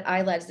learned at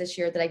ILADS this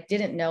year that I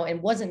didn't know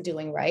and wasn't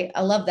doing right.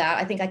 I love that.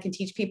 I think I can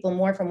teach people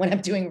more from what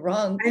I'm doing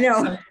wrong. I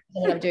know. Than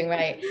what I'm doing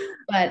right.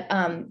 But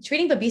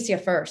treating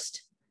Babesia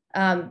first.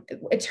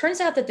 It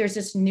turns out that there's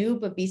this new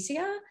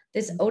Babesia,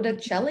 this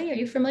Odacelli. Are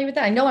you familiar with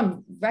that? I know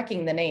I'm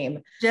wrecking the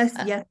name.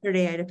 Just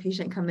yesterday, I had a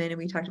patient come in and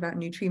we talked about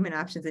new treatment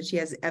options, and she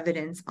has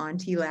evidence on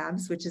T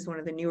Labs, which is one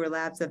of the newer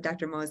labs of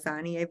Dr.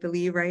 Moazani, I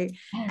believe, right?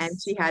 Yes. And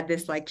she had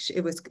this, like,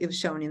 it was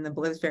shown in the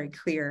blood, it was very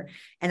clear.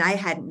 And I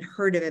hadn't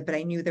heard of it, but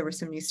I knew there were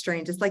some new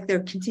strains. It's like they're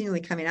continually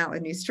coming out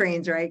with new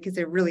strains, right? Because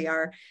there really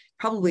are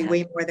probably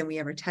way more than we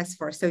ever test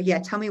for. So yeah,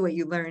 tell me what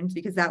you learned,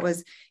 because that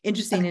was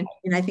interesting. Okay.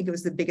 And I think it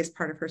was the biggest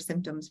part of her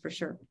symptoms for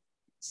sure.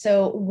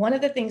 So one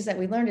of the things that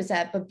we learned is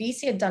that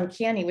Babesia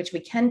duncani, which we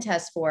can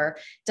test for,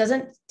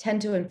 doesn't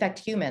tend to infect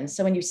humans.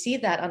 So when you see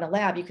that on a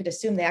lab, you could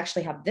assume they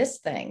actually have this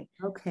thing.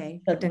 Okay.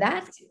 So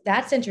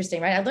that's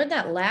interesting, right? I learned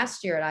that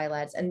last year at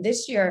ILADS, and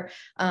this year,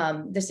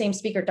 the same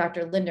speaker,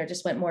 Dr. Lindner,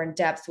 just went more in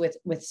depth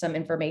with some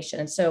information.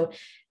 And so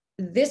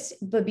this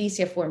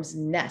Babesia forms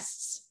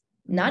nests,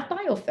 not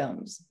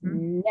biofilms,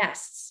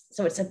 nests.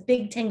 So it's a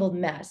big tangled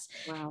mess.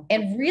 Wow.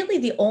 And really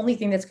the only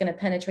thing that's going to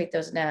penetrate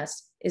those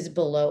nests is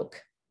Beloke.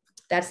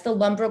 That's the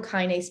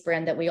lumbrokinase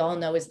brand that we all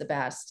know is the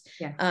best.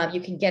 Yes. You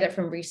can get it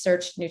from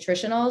Research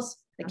Nutritionals,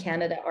 the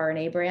Canada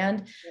RNA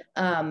brand.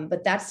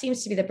 But that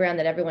seems to be the brand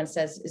that everyone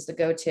says is the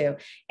go-to.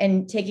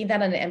 And taking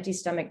that on an empty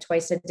stomach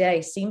twice a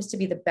day seems to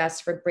be the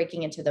best for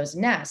breaking into those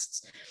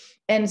nests.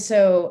 And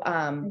so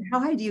how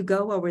high do you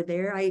go while we're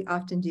there? I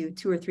often do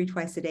 2 or 3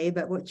 twice a day,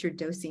 but what's your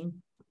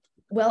dosing?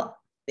 Well,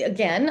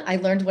 again, I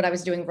learned what I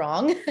was doing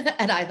wrong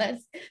at ILADS,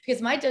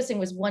 because my dosing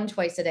was 1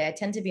 twice a day. I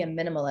tend to be a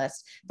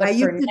minimalist, but I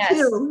used to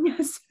too.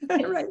 Yes.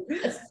 Right.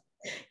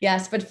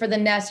 Yes, but for the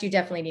nest, you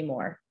definitely need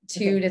more.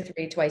 2 to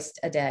 3 twice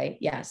a day.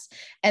 Yes.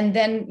 And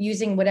then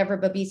using whatever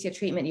Babesia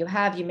treatment you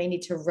have, you may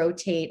need to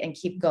rotate and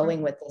keep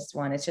going with this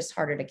one. It's just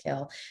harder to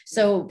kill.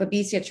 So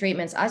Babesia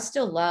treatments, I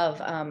still love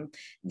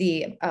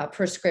the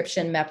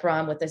prescription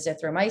Mepron with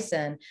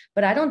azithromycin,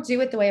 but I don't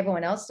do it the way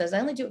everyone else does. I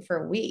only do it for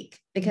a week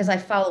because I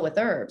follow with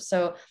herbs.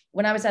 So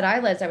when I was at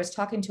ILADS, I was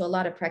talking to a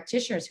lot of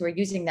practitioners who are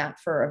using that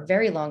for a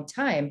very long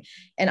time.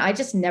 And I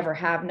just never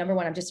have. Number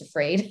one, I'm just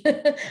afraid.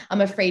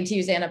 I'm afraid to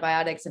use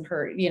antibiotics and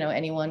hurt,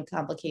 any one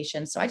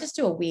complication. So I just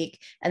do a week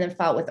and then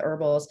follow with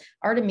herbals.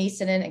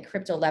 Artemisinin and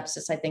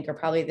cryptolepsis, I think, are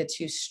probably the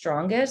 2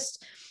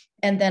 strongest.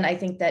 And then I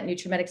think that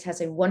Nutramedix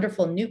has a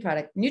wonderful new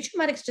product.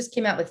 Nutramedix just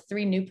came out with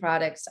 3 new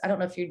products. I don't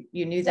know if you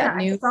knew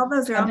that. Yeah, all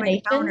those are on my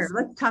counter.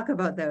 Let's talk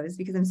about those,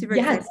 because I'm super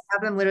excited to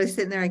have them literally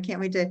sitting there. I can't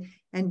wait to,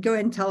 and go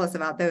ahead and tell us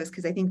about those,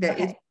 because I think that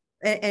it's,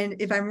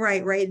 and if I'm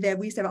right, that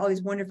we used to have all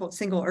these wonderful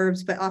single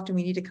herbs, but often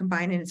we need to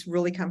combine, and it's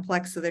really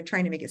complex. So they're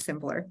trying to make it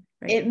simpler.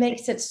 Right? It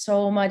makes it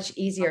so much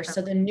easier.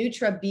 So the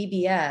Nutra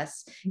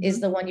BBS is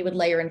the one you would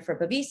layer in for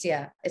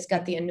Babesia. It's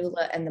got the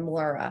Anula and the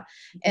Mura.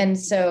 And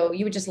so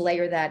you would just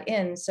layer that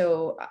in.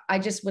 So I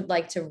just would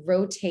like to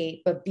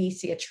rotate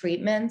Babesia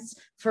treatments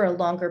for a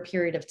longer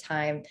period of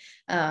time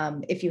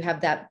if you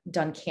have that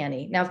done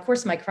canny. Now, of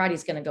course, microbial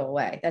is going to go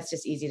away. That's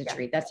just easy to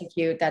treat. That's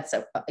acute. That's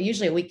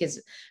usually a week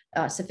is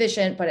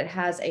sufficient, but it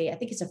has I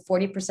think it's a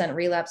 40%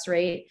 relapse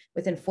rate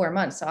within 4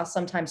 months. So I'll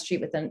sometimes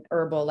treat with an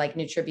herbal like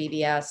Nutra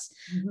BBS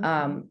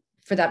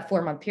for that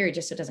 4-month period,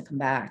 just so it doesn't come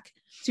back.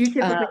 So you're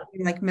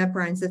typically like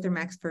Mepron,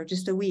 Zithromax for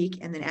just a week,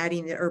 and then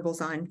adding the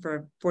herbals on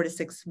for 4 to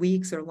 6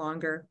 weeks or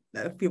longer,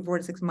 4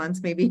 to 6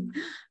 months, maybe.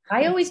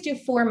 I always do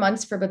 4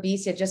 months for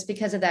Babesia, just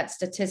because of that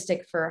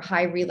statistic for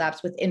high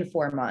relapse within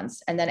 4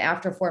 months. And then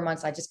after 4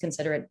 months, I just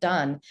consider it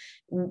done,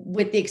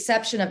 with the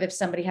exception of if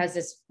somebody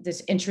has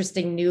this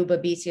interesting new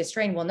Babesia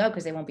strain, we'll know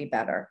because they won't be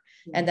better.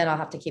 And then I'll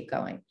have to keep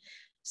going.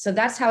 So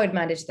that's how I'd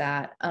manage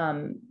that.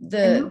 And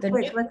real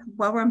quick,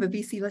 while we're on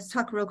Babesia, let's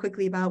talk real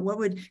quickly about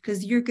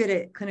because you're good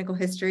at clinical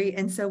history.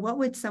 And so what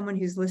would someone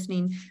who's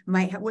listening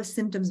what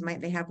symptoms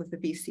might they have with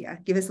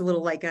Babesia? Give us a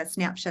little, like a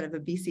snapshot of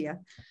Babesia.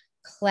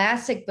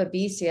 Classic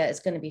Babesia is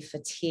going to be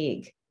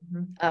fatigue.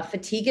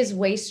 Fatigue is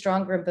way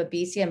stronger in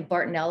Babesia, and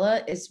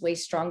Bartonella is way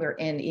stronger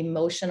in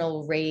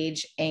emotional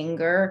rage,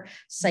 anger,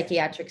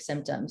 psychiatric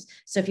symptoms.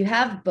 So if you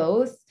have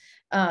both,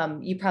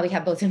 you probably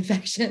have both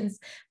infections,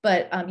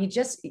 but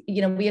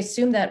we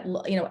assume that,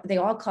 they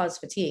all cause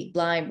fatigue,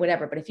 Lyme,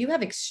 whatever. But if you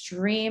have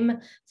extreme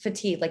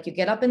fatigue, like you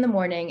get up in the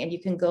morning and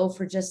you can go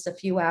for just a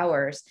few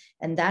hours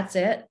and that's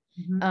it,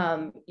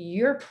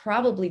 you're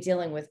probably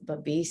dealing with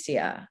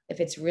Babesia if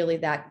it's really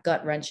that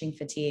gut-wrenching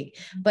fatigue.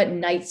 But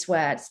night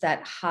sweats,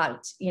 that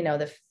hot,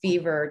 the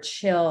fever,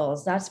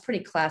 chills, that's pretty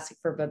classic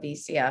for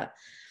Babesia.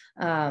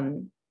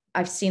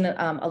 I've seen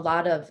a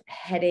lot of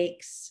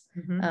headaches,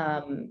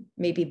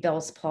 maybe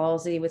Bell's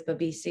palsy with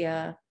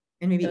Babesia.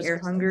 And maybe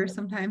air hunger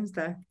sometimes.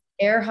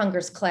 Air hunger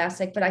is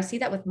classic, but I see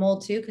that with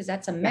mold too, because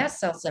that's a mast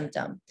cell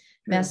symptom.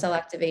 Mast cell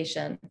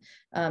activation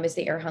is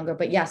the air hunger.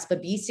 But yes,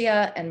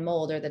 Babesia and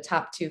mold are the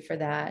top two for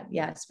that.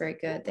 Yes, very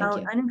good. Thank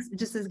you.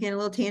 Just as again, a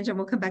little tangent,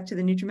 we'll come back to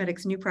the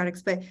Nutramedix new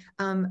products, but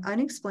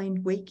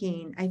unexplained weight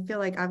gain. I feel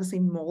like obviously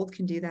mold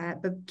can do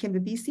that, but can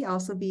Babesia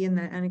also be in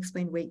the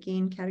unexplained weight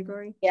gain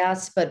category?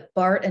 Yes, but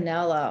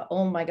Bartonella,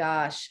 oh my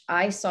gosh.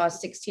 I saw a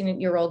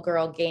 16-year-old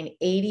girl gain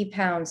 80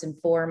 pounds in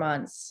 4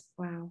 months.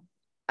 Wow.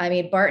 I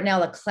mean,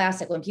 Bartonella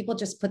classic, when people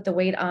just put the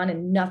weight on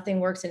and nothing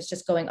works and it's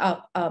just going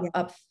up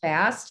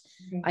fast.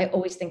 Okay. I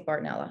always think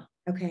Bartonella.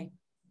 Okay,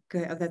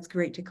 good. Oh, that's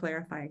great to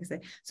clarify.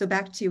 So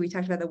back to, we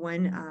talked about the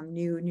one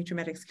new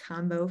Nutramedix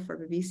combo for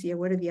Babesia.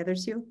 What are the other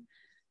two?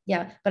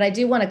 Yeah, but I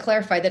do want to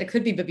clarify that it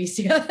could be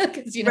Babesia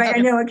because right. I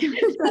know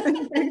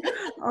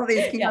all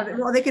these.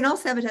 Well, they can all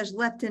sabotage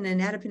leptin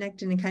and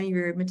adiponectin and kind of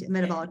your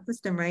metabolic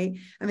system, right?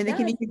 I mean, they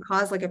can even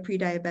cause like a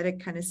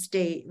pre-diabetic kind of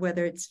state,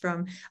 whether it's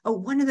from. Oh,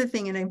 one other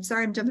thing, and I'm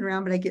sorry I'm jumping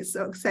around, but I get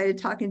so excited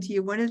talking to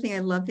you. One other thing I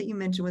love that you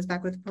mentioned was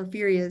back with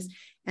porphyrias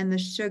and the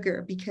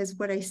sugar, because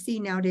what I see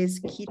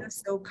nowadays, keto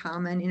is so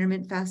common,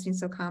 intermittent fasting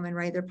so common,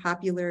 right? They're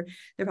popular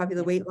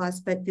weight loss,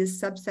 but this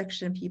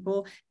subsection of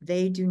people,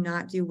 they do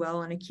not do well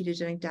on a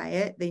ketogenic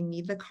diet. They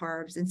need the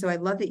carbs. And so I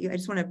love that I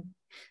just want to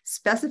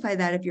specify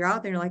that if you're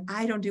out there, you're like,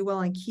 I don't do well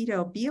on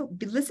keto,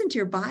 listen to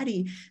your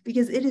body,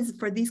 because it is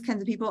for these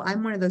kinds of people.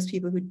 I'm one of those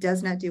people who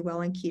does not do well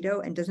on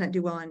keto and does not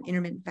do well on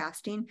intermittent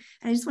fasting.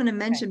 And I just want to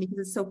mention, because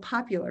it's so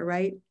popular,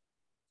 right?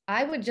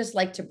 I would just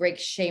like to break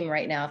shame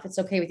right now, if it's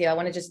okay with you. I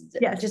want to just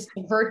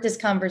divert this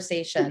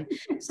conversation.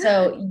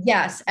 So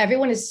yes,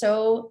 everyone is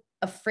so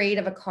afraid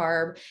of a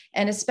carb.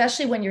 And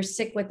especially when you're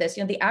sick with this,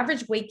 the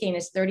average weight gain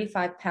is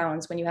 35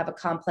 pounds when you have a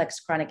complex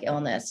chronic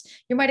illness.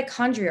 Your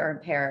mitochondria are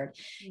impaired.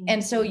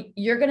 And so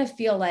you're going to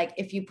feel like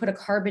if you put a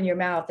carb in your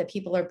mouth that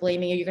people are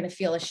blaming you, you're going to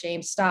feel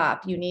ashamed.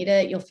 Stop. You need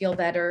it. You'll feel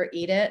better.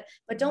 Eat it.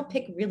 But don't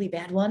pick really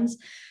bad ones.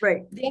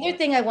 Right. The other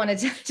thing I wanted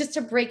to just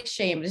to break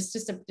shame,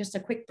 just a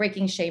quick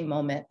breaking shame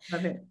moment.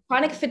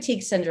 Chronic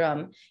fatigue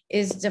syndrome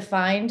is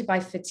defined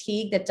by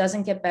fatigue that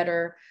doesn't get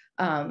better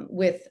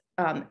with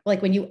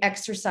like when you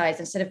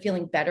exercise, instead of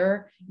feeling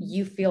better,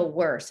 you feel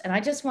worse. And I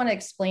just want to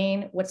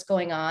explain what's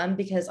going on,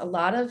 because a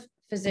lot of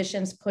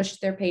physicians push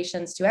their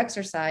patients to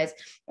exercise.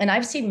 And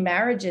I've seen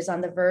marriages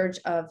on the verge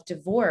of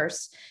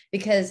divorce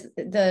because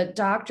the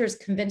doctors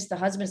convinced the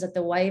husbands that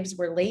the wives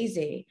were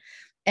lazy.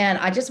 And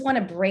I just want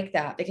to break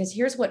that, because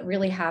here's what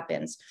really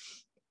happens.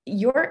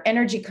 Your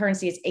energy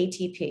currency is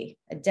ATP,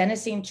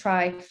 adenosine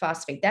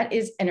triphosphate. That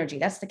is energy.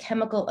 That's the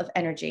chemical of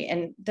energy.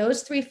 And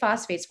those three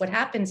phosphates, what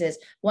happens is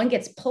one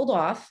gets pulled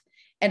off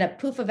and a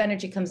poof of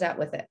energy comes out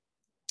with it.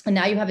 And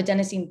now you have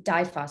adenosine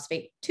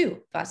diphosphate,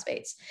 2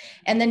 phosphates.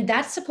 And then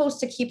that's supposed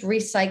to keep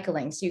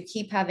recycling. So you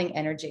keep having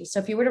energy. So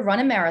if you were to run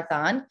a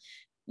marathon,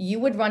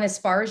 you would run as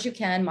far as you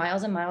can,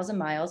 miles and miles and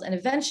miles. And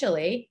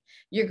eventually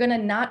you're going to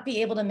not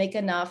be able to make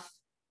enough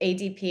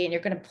ADP, and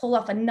you're going to pull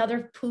off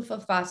another poof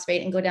of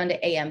phosphate and go down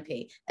to AMP,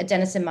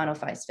 adenosine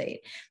monophosphate.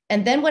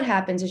 And then what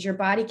happens is your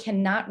body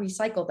cannot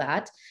recycle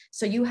that.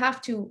 So you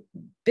have to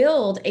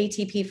build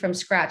ATP from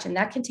scratch, and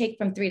that can take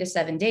from 3 to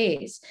 7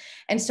 days.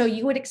 And so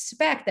you would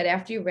expect that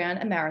after you ran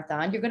a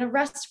marathon, you're going to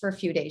rest for a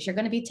few days. You're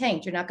going to be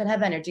tanked. You're not going to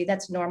have energy.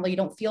 That's normal. You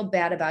don't feel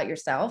bad about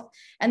yourself.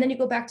 And then you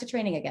go back to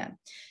training again.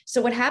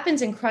 So what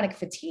happens in chronic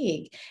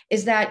fatigue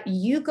is that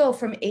you go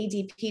from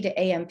ADP to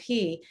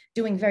AMP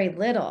doing very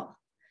little.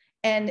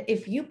 And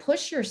if you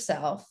push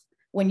yourself,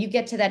 when you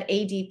get to that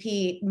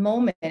ADP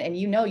moment and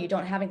you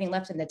don't have anything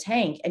left in the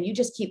tank and you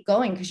just keep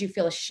going because you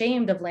feel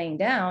ashamed of laying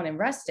down and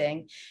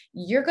resting,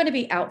 you're going to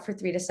be out for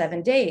 3 to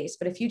 7 days.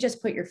 But if you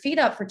just put your feet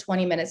up for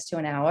 20 minutes to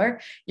an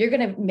hour, you're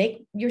going to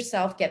make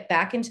yourself get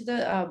back into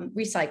the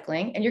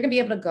recycling, and you're going to be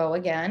able to go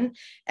again,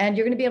 and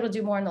you're going to be able to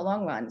do more in the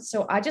long run.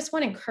 So I just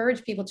want to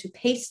encourage people to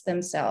pace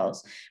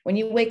themselves. When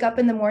you wake up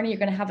in the morning, you're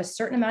going to have a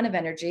certain amount of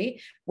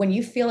energy. When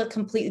you feel it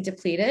completely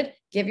depleted,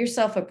 give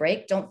yourself a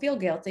break. Don't feel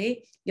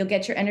guilty. You'll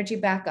get your energy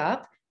back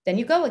up. Then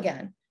you go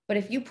again. but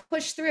if you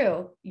push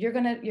through, you're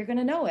going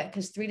to know it,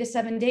 because 3 to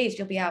 7 days,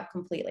 you'll be out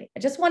completely.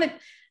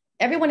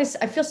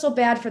 I feel so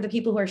bad for the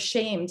people who are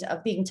ashamed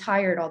of being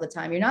tired all the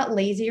time. You're not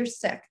lazy or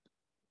sick.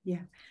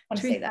 Yeah. I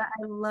want to say that.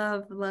 I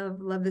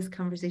love this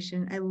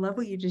conversation. I love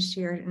what you just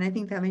shared. And I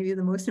think that may be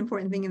the most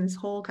important thing in this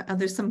whole,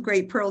 there's some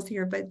great pearls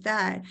here, but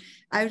that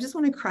I just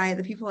want to cry at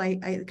the people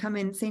I come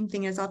in, same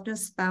thing, as often a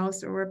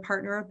spouse or a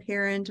partner or a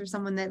parent or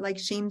someone that like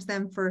shames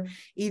them for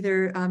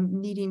either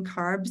needing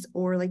carbs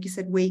or, like you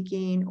said, weight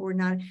gain or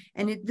not.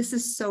 And this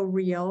is so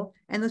real.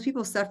 And those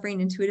people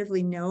suffering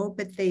intuitively know,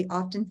 but they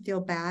often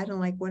feel bad and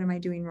like, what am I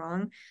doing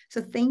wrong?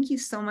 So thank you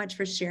so much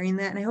for sharing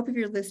that. And I hope if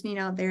you're listening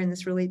out there and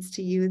this relates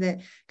to you,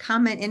 that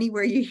comment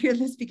anywhere you hear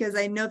this, because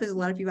I know there's a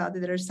lot of people out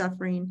there that are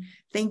suffering.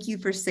 Thank you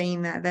for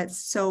saying that.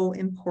 That's so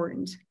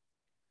important.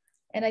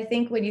 And I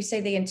think when you say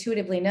they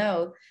intuitively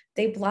know,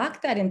 they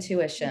block that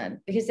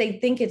intuition because they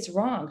think it's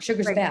wrong.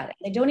 Sugar's bad.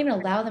 They don't even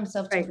allow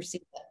themselves to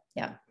perceive it.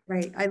 Yeah.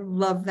 Right. I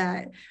love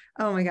that.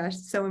 Oh my gosh,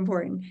 so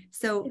important.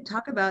 So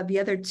talk about the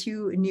other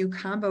 2 new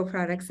combo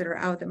products that are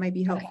out that might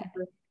be helpful.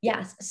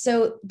 Yes.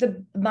 So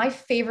my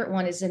favorite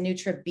one is the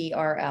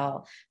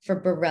NutraBRL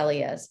for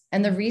Borrelias.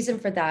 And the reason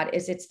for that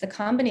is it's the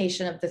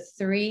combination of the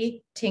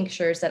 3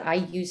 tinctures that I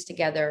use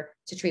together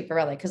to treat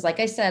Borrelia. Because like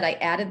I said, I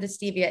added the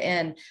stevia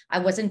in. I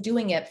wasn't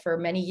doing it for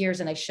many years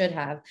and I should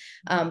have,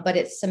 but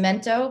it's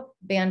Samento,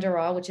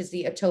 Banderol, which is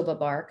the Otoba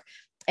bark,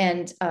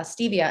 and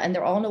stevia, and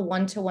they're all in a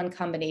 1-to-1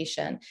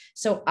 combination.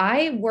 So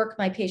I work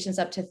my patients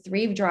up to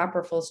 3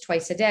 dropperfuls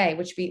twice a day,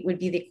 which would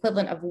be the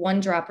equivalent of 1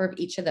 dropper of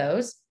each of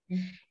those.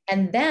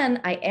 And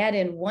then I add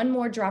in 1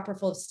 more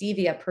dropperful of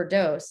stevia per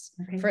dose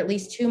for at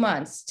least 2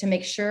 months to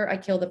make sure I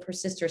kill the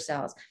persister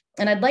cells.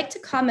 And I'd like to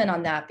comment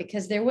on that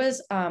because there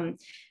was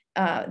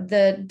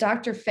the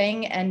Dr.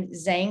 Feng and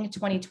Zhang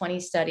 2020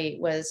 study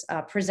was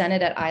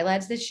presented at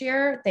ILADS this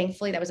year.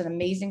 Thankfully, that was an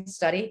amazing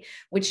study,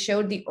 which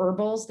showed the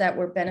herbals that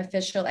were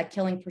beneficial at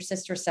killing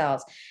persister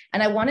cells.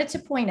 And I wanted to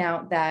point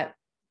out that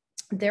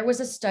there was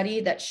a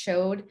study that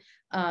showed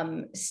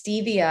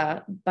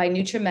stevia by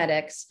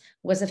Nutramedix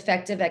was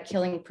effective at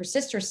killing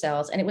persister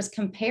cells. And it was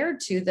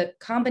compared to the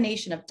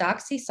combination of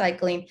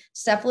doxycycline,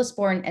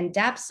 cephalosporin, and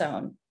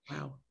dapsone.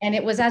 Wow. And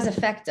it was as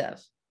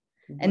effective.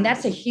 And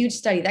that's a huge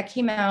study that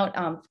came out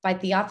by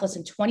Theophilus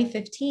in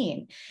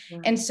 2015.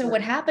 And so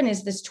what happened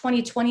is this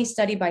 2020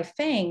 study by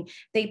Feng,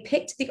 they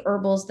picked the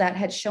herbals that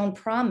had shown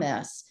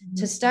promise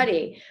to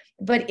study.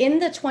 But in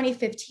the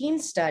 2015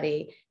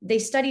 study, they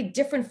studied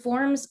different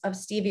forms of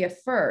stevia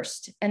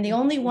first. And the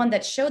only one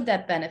that showed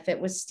that benefit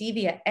was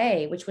stevia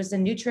A, which was the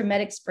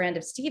Nutramedix brand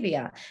of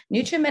stevia.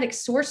 Nutramedix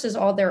sources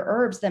all their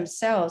herbs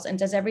themselves and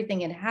does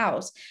everything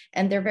in-house.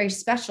 And they're very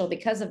special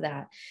because of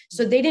that.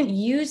 So they didn't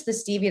use the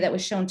stevia that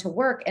was shown to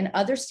work, and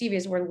other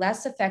stevias were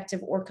less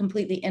effective or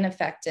completely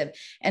ineffective.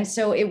 And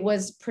so it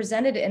was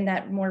presented in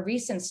that more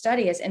recent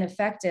study as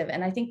ineffective.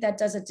 And I think that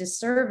does a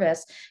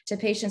disservice to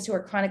patients who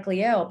are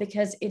chronically ill,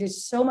 because it is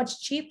so much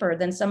cheaper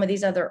than some of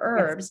these other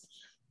herbs. Yes.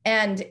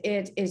 And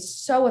it is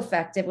so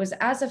effective. It was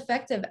as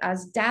effective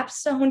as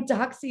dapsone,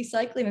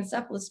 doxycycline, and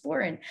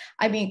cephalosporin.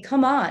 I mean,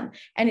 come on.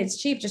 And it's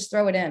cheap, just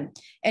throw it in.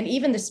 And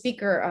even the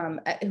speaker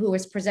who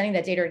was presenting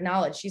that data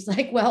acknowledged, she's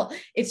like, well,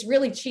 it's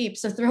really cheap,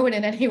 so throw it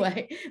in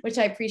anyway, which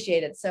I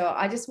appreciated. So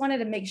I just wanted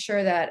to make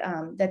sure that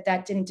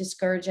that didn't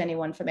discourage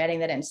anyone from adding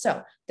that in.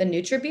 So the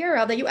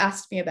NutraBRL that you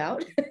asked me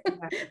about,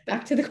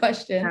 back to the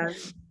question,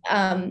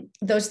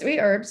 those 3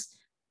 herbs,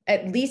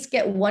 at least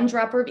get 1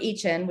 dropper of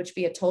each in, which would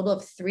be a total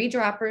of 3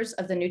 droppers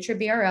of the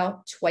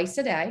NutraBRL twice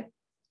a day,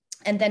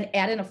 and then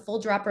add in a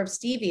full dropper of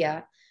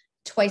stevia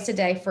twice a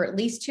day for at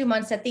least 2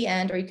 months at the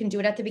end, or you can do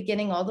it at the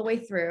beginning all the way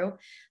through.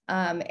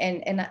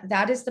 And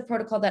that is the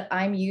protocol that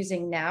I'm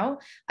using now.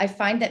 I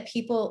find that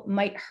people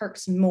might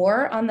herx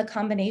more on the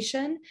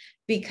combination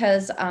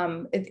because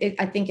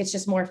I think it's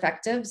just more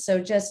effective. So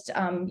just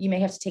you may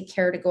have to take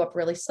care to go up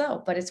really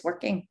slow, but it's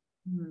working.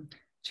 Mm-hmm.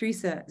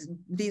 Teresa,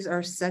 these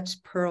are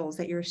such pearls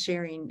that you're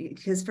sharing,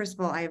 because first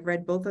of all, I have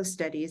read both those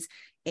studies,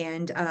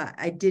 and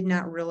I did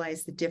not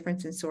realize the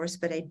difference in source,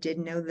 but I did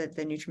know that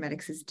the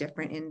Nutramedix is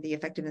different in the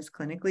effectiveness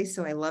clinically.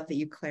 So I love that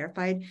you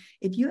clarified.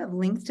 If you have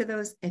links to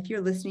those, if you're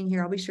listening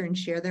here, I'll be sure and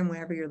share them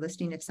wherever you're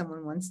listening. If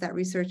someone wants that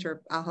research,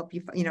 or I'll help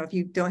you, if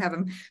you don't have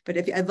them, but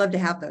I'd love to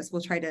have those,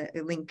 we'll try to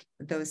link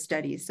those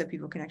studies so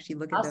people can actually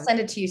look at those. I'll send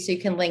it to you so you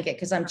can link it,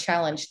 because I'm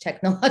challenged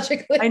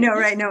technologically. I know,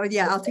 right? No,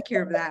 yeah, I'll take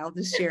care of that. I'll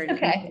just share it.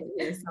 Okay.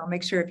 So I'll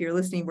make sure if you're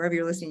listening, wherever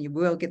you're listening, you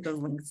will get those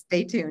links.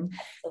 Stay tuned.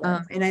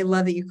 And I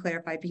love that you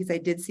clarified, because I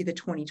did see the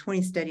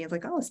 2020 study. I was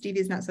like, oh, stevia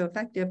is not so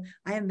effective.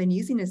 I haven't been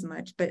using as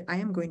much, but I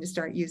am going to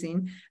start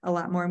using a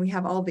lot more. And we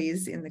have all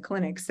these in the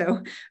clinic,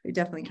 so we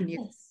definitely can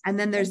use. And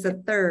then there's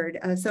the third.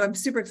 So I'm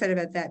super excited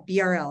about that.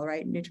 BRL,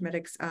 right?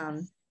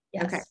 Nutramedix.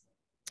 Yes.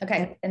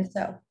 Okay.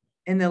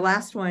 And the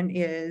last one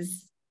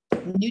is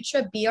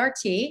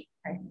NutraBRT,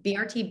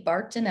 BRT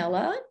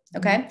Bartonella.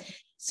 Okay.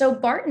 So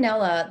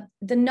Bartonella,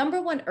 the number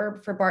one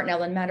herb for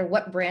Bartonella, no matter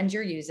what brand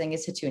you're using,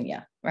 is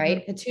Petunia, right?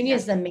 Mm-hmm. Petunia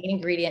is the main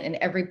ingredient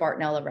in every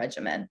Bartonella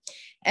regimen.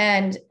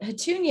 And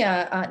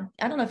Petunia,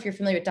 I don't know if you're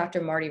familiar with Dr.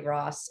 Marty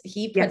Ross.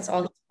 He puts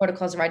all the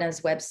protocols right on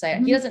his website.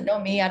 Mm-hmm. He doesn't know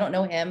me, I don't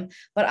know him,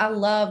 but I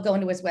love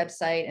going to his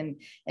website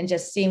and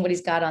just seeing what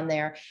he's got on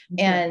there.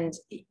 Mm-hmm. And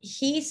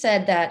he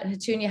said that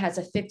Petunia has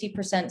a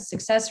 50%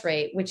 success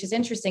rate, which is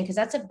interesting because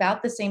that's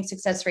about the same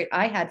success rate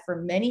I had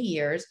for many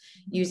years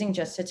using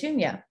just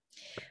Petunia.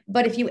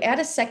 But if you add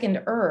a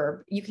second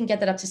herb, you can get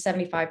that up to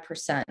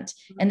 75%.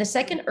 And the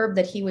second herb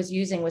that he was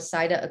using was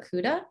Sida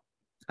acuta.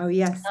 Oh,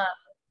 yes.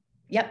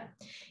 Yep.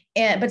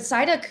 But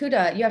Sida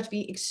acuta, you have to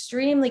be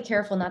extremely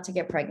careful not to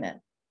get pregnant.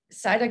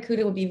 Sida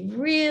acuta would be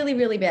really,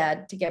 really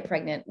bad to get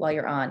pregnant while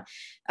you're on.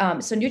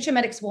 So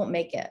Nutramedix won't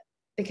make it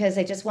because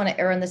they just want to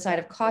err on the side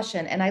of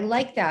caution. And I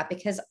like that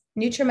because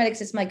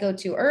Nutramedix is my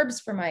go-to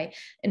herbs for my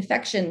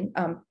infection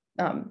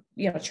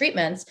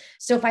treatments.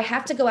 So if I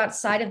have to go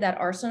outside of that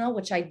arsenal,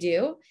 which I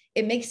do,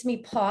 it makes me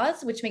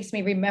pause, which makes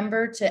me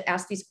remember to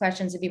ask these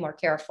questions and be more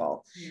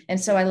careful. Mm-hmm. And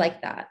so I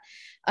like that.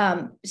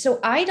 So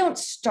I don't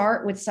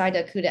start with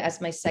Sida acuta as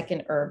my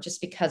second herb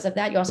just because of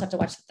that. You also have to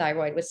watch the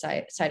thyroid with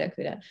Sida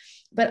acuta,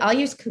 but I'll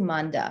use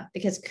Kumanda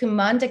because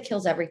Kumanda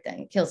kills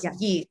everything. It kills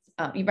yeast.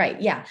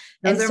 Right. Yeah.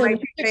 Those are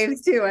my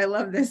faves too. I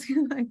love this.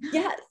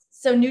 Yes.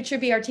 So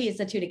NutriBRT is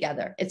the two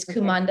together. It's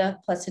Kumanda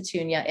plus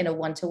Petunia in a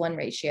 1-to-1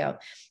 ratio.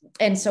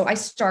 And so I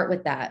start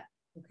with that.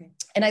 Okay.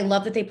 And I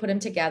love that they put them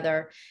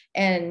together.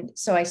 And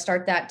so I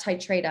start that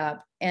titrate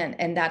up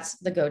and that's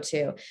the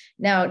go-to.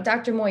 Now,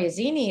 Dr.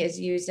 Moyazzini is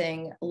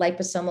using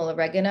liposomal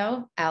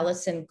oregano,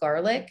 allicin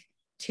garlic,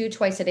 2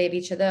 twice a day of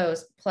each of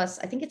those. Plus,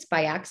 I think it's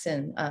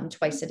Biaxin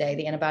twice a day,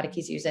 the antibiotic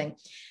he's using.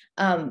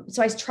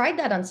 So I tried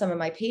that on some of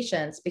my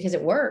patients because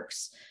it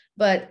works.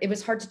 But it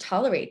was hard to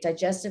tolerate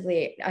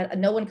digestively.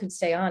 No one could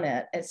stay on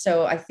it. And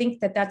so I think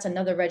that that's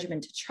another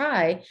regimen to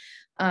try.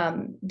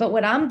 But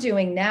what I'm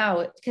doing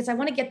now, because I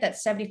want to get that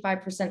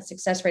 75%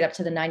 success rate up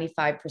to the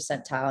 95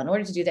 percentile. In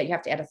order to do that, you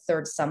have to add a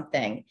third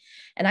something.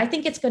 And I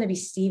think it's going to be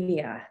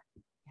stevia.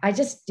 I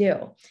just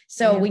do.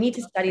 So we need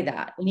to study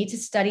that. We need to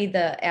study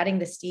adding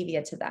the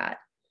stevia to that.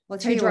 Well,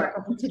 I'll tell you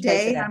what,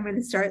 today I'm going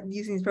to start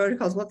using these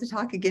protocols. We'll have to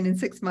talk again in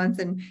 6 months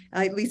and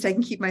at least I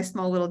can keep my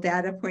small little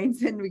data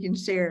points and we can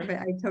share, but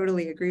I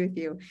totally agree with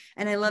you.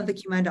 And I love the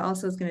Kumanda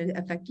also is going to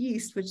affect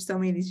yeast, which so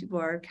many of these people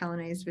are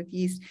colonized with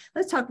yeast.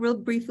 Let's talk real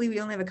briefly. We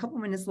only have a couple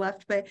minutes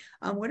left, but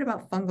what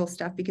about fungal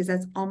stuff? Because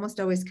that's almost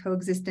always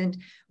coexistent.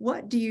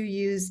 What do you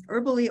use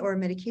herbally or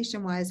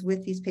medication wise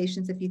with these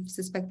patients if you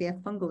suspect they have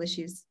fungal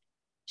issues?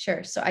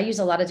 Sure. So I use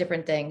a lot of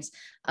different things,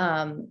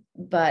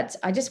 but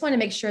I just want to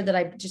make sure that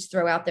I just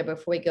throw out there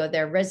before we go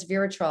there,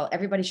 resveratrol,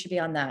 everybody should be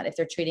on that if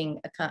they're treating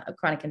a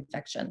chronic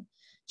infection.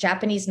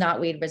 Japanese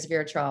knotweed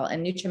resveratrol,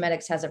 and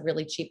Nutramedix has a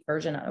really cheap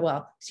version.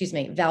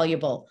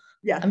 Valuable.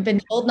 Yeah. I've been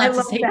told not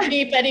to say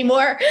cheap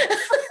anymore.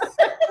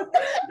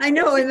 I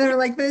know. And they're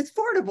like, but it's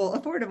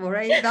affordable,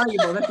 right?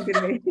 Valuable. That's a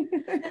good way.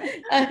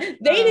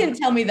 They didn't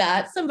tell me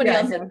that. Somebody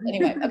else did.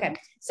 Anyway. Okay.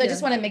 So I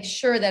just want to make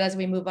sure that as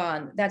we move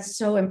on, that's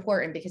so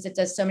important because it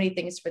does so many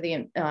things for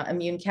the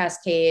immune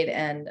cascade.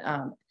 And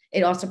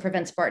it also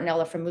prevents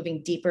Bartonella from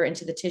moving deeper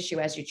into the tissue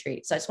as you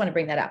treat. So I just want to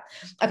bring that up.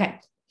 Okay.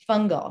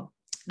 Fungal.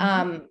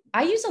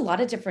 I use a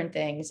lot of different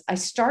things. I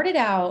started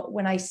out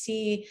when I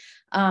see,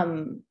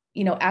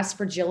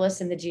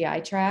 aspergillus in the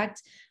GI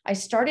tract, I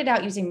started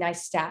out using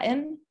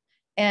nystatin.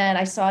 And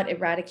I saw it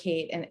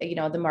eradicate and,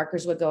 the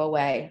markers would go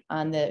away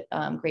on the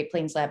Great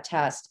Plains lab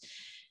test.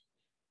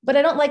 But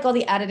I don't like all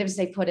the additives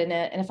they put in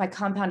it. And if I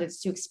compound it,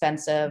 it's too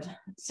expensive.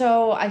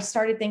 So I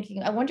started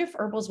thinking, I wonder if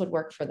herbals would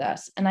work for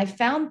this. And I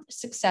found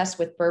success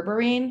with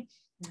berberine.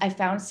 I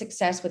found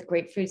success with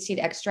grapefruit seed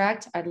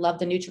extract. I love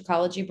the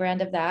Nutricology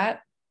brand of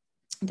that.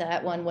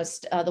 That one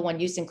was the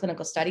one used in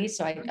clinical studies.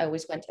 So I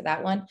always went to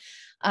that one.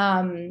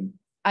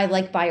 I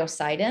like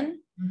biocidin.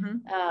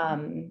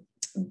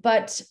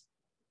 But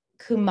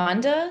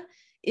Kumanda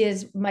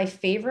is my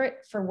favorite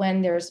for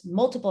when there's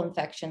multiple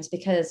infections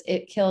because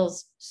it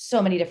kills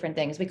so many different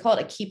things. We call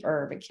it a keep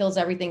herb. It kills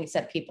everything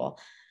except people.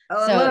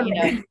 Oh, so,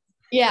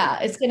 yeah,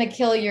 it's going to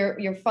kill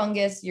your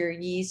fungus, your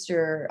yeast,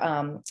 your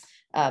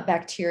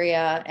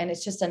bacteria, and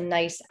it's just a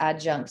nice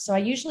adjunct. So I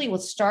usually will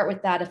start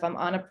with that if I'm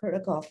on a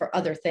protocol for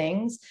other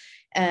things,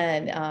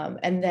 and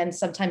then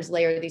sometimes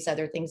layer these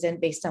other things in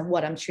based on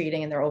what I'm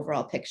treating in their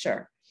overall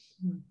picture.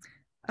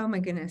 Oh my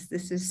goodness,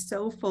 this is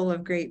so full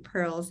of great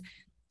pearls.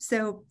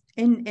 So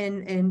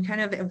in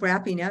kind of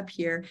wrapping up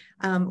here,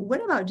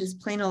 what about just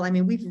plain old,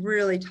 we've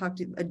really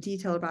talked a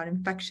detail about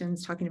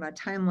infections, talking about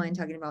timeline,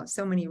 talking about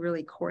so many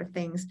really core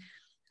things.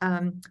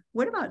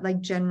 What about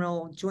like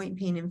general joint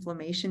pain,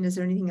 inflammation? Is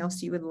there anything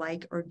else you would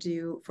like or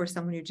do for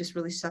someone who just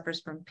really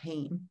suffers from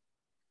pain?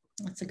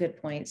 That's a good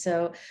point.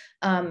 So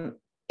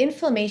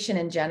inflammation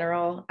in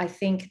general, I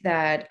think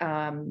that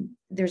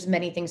there's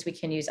many things we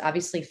can use.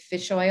 Obviously,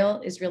 fish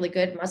oil is really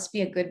good, must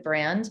be a good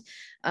brand.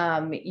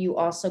 You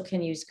also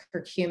can use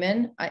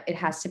curcumin. It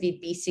has to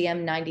be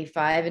BCM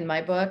 95 in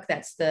my book.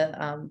 That's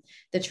the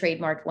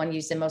trademarked one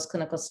used in most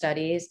clinical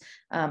studies.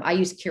 I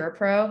use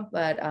CuraPro,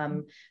 but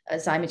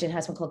Zymogen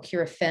has one called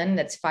Curafin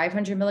that's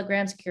 500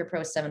 milligrams.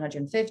 CuraPro is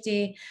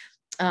 750.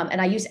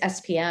 And I use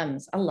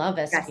SPMs. I love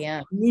SPMs.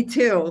 Yes, me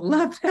too.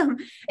 Love them.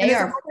 And They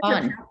there's are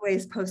fun.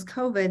 pathways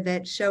post-COVID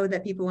that show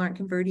that people aren't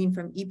converting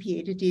from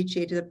EPA to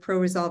DHA to the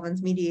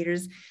pro-resolvins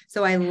mediators.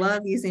 So I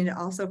love using it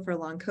also for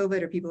long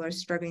COVID, or people are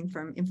struggling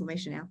from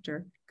inflammation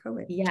after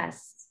COVID.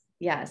 Yes.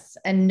 Yes.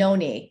 And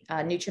noni,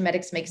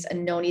 Nutramedix makes a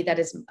noni that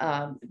has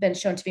been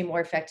shown to be more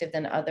effective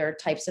than other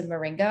types of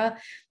moringa.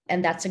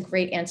 And that's a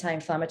great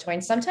anti-inflammatory.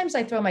 And sometimes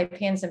I throw my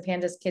Pans and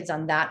Pandas kids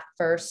on that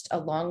first,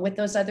 along with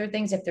those other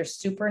things, if they're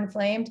super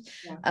inflamed,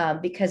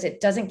 because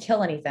it doesn't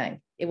kill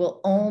anything. It will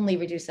only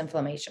reduce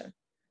inflammation.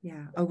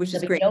 Yeah. Oh, which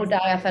is There'll be great. no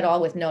die-off at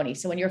all with noni.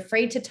 So when you're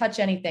afraid to touch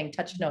anything,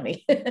 touch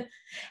noni.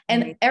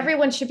 And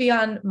everyone should be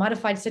on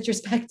modified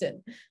citrus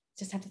pectin.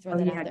 Just have to throw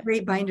that out there.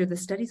 Great binder. The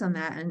studies on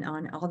that and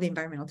on all the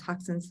environmental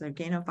toxins, the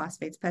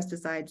organophosphates,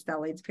 pesticides,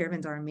 phthalates,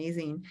 parabens are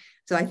amazing.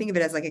 So I think of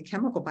it as like a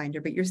chemical binder,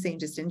 but you're saying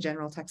just in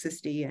general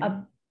toxicity.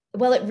 And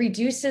well, it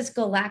reduces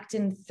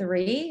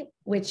galactin-3,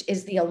 which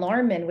is the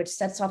alarmin, which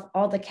sets off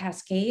all the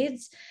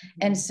cascades.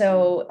 And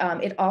so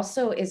it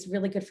also is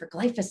really good for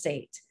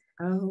glyphosate.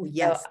 Oh,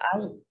 yes.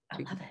 So I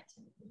love it.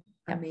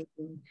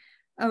 Amazing.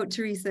 Oh,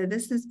 Teresa,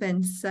 this has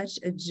been such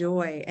a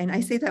joy. And I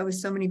say that with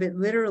so many, but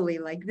literally,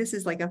 like, this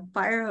is like a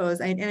fire hose.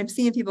 And I'm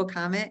seeing people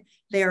comment,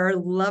 they are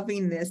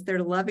loving this.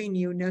 They're loving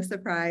you. No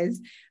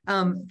surprise.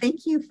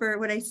 Thank you for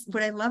what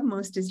I love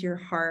most is your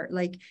heart.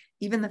 Like,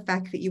 even the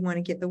fact that you want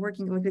to get the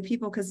working with the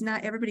people, because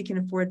not everybody can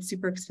afford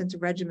super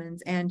expensive regimens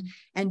and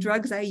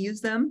drugs. I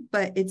use them,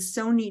 but it's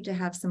so neat to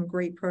have some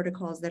great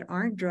protocols that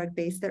aren't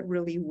drug-based that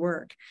really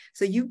work.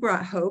 So you've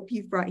brought hope,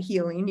 you've brought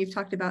healing. You've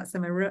talked about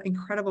some real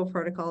incredible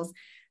protocols.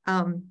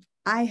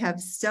 I have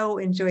so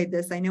enjoyed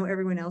this. I know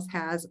everyone else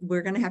has.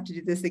 We're going to have to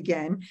do this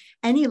again.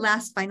 Any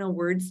last final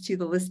words to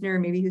the listener,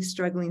 maybe who's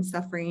struggling,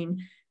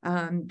 suffering,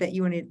 that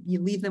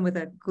you leave them with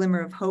a glimmer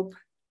of hope?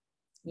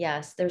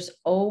 Yes, there's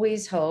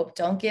always hope.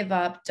 Don't give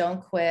up.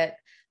 Don't quit.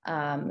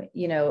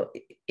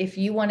 If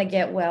you want to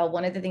get well,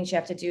 one of the things you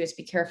have to do is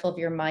be careful of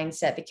your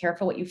mindset, be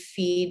careful what you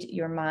feed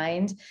your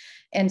mind.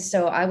 And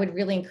so I would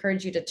really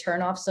encourage you to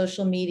turn off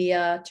social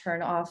media,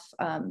 turn off,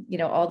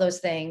 all those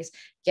things,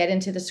 get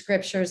into the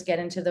scriptures, get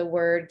into the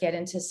word, get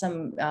into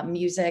some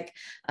music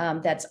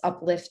that's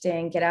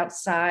uplifting, get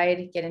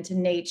outside, get into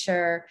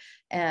nature,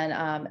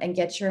 and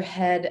get your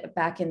head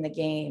back in the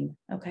game.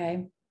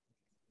 Okay.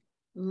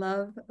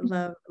 Love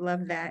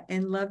that.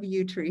 And love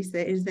you, Teresa.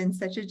 It has been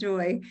such a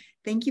joy.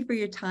 Thank you for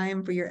your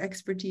time, for your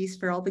expertise,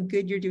 for all the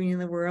good you're doing in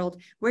the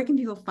world. Where can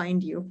people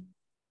find you?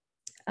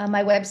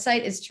 My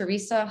website is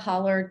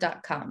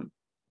teresaholler.com.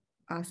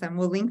 Awesome.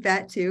 We'll link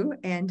that too.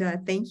 And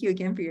thank you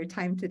again for your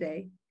time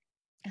today.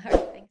 All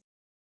right.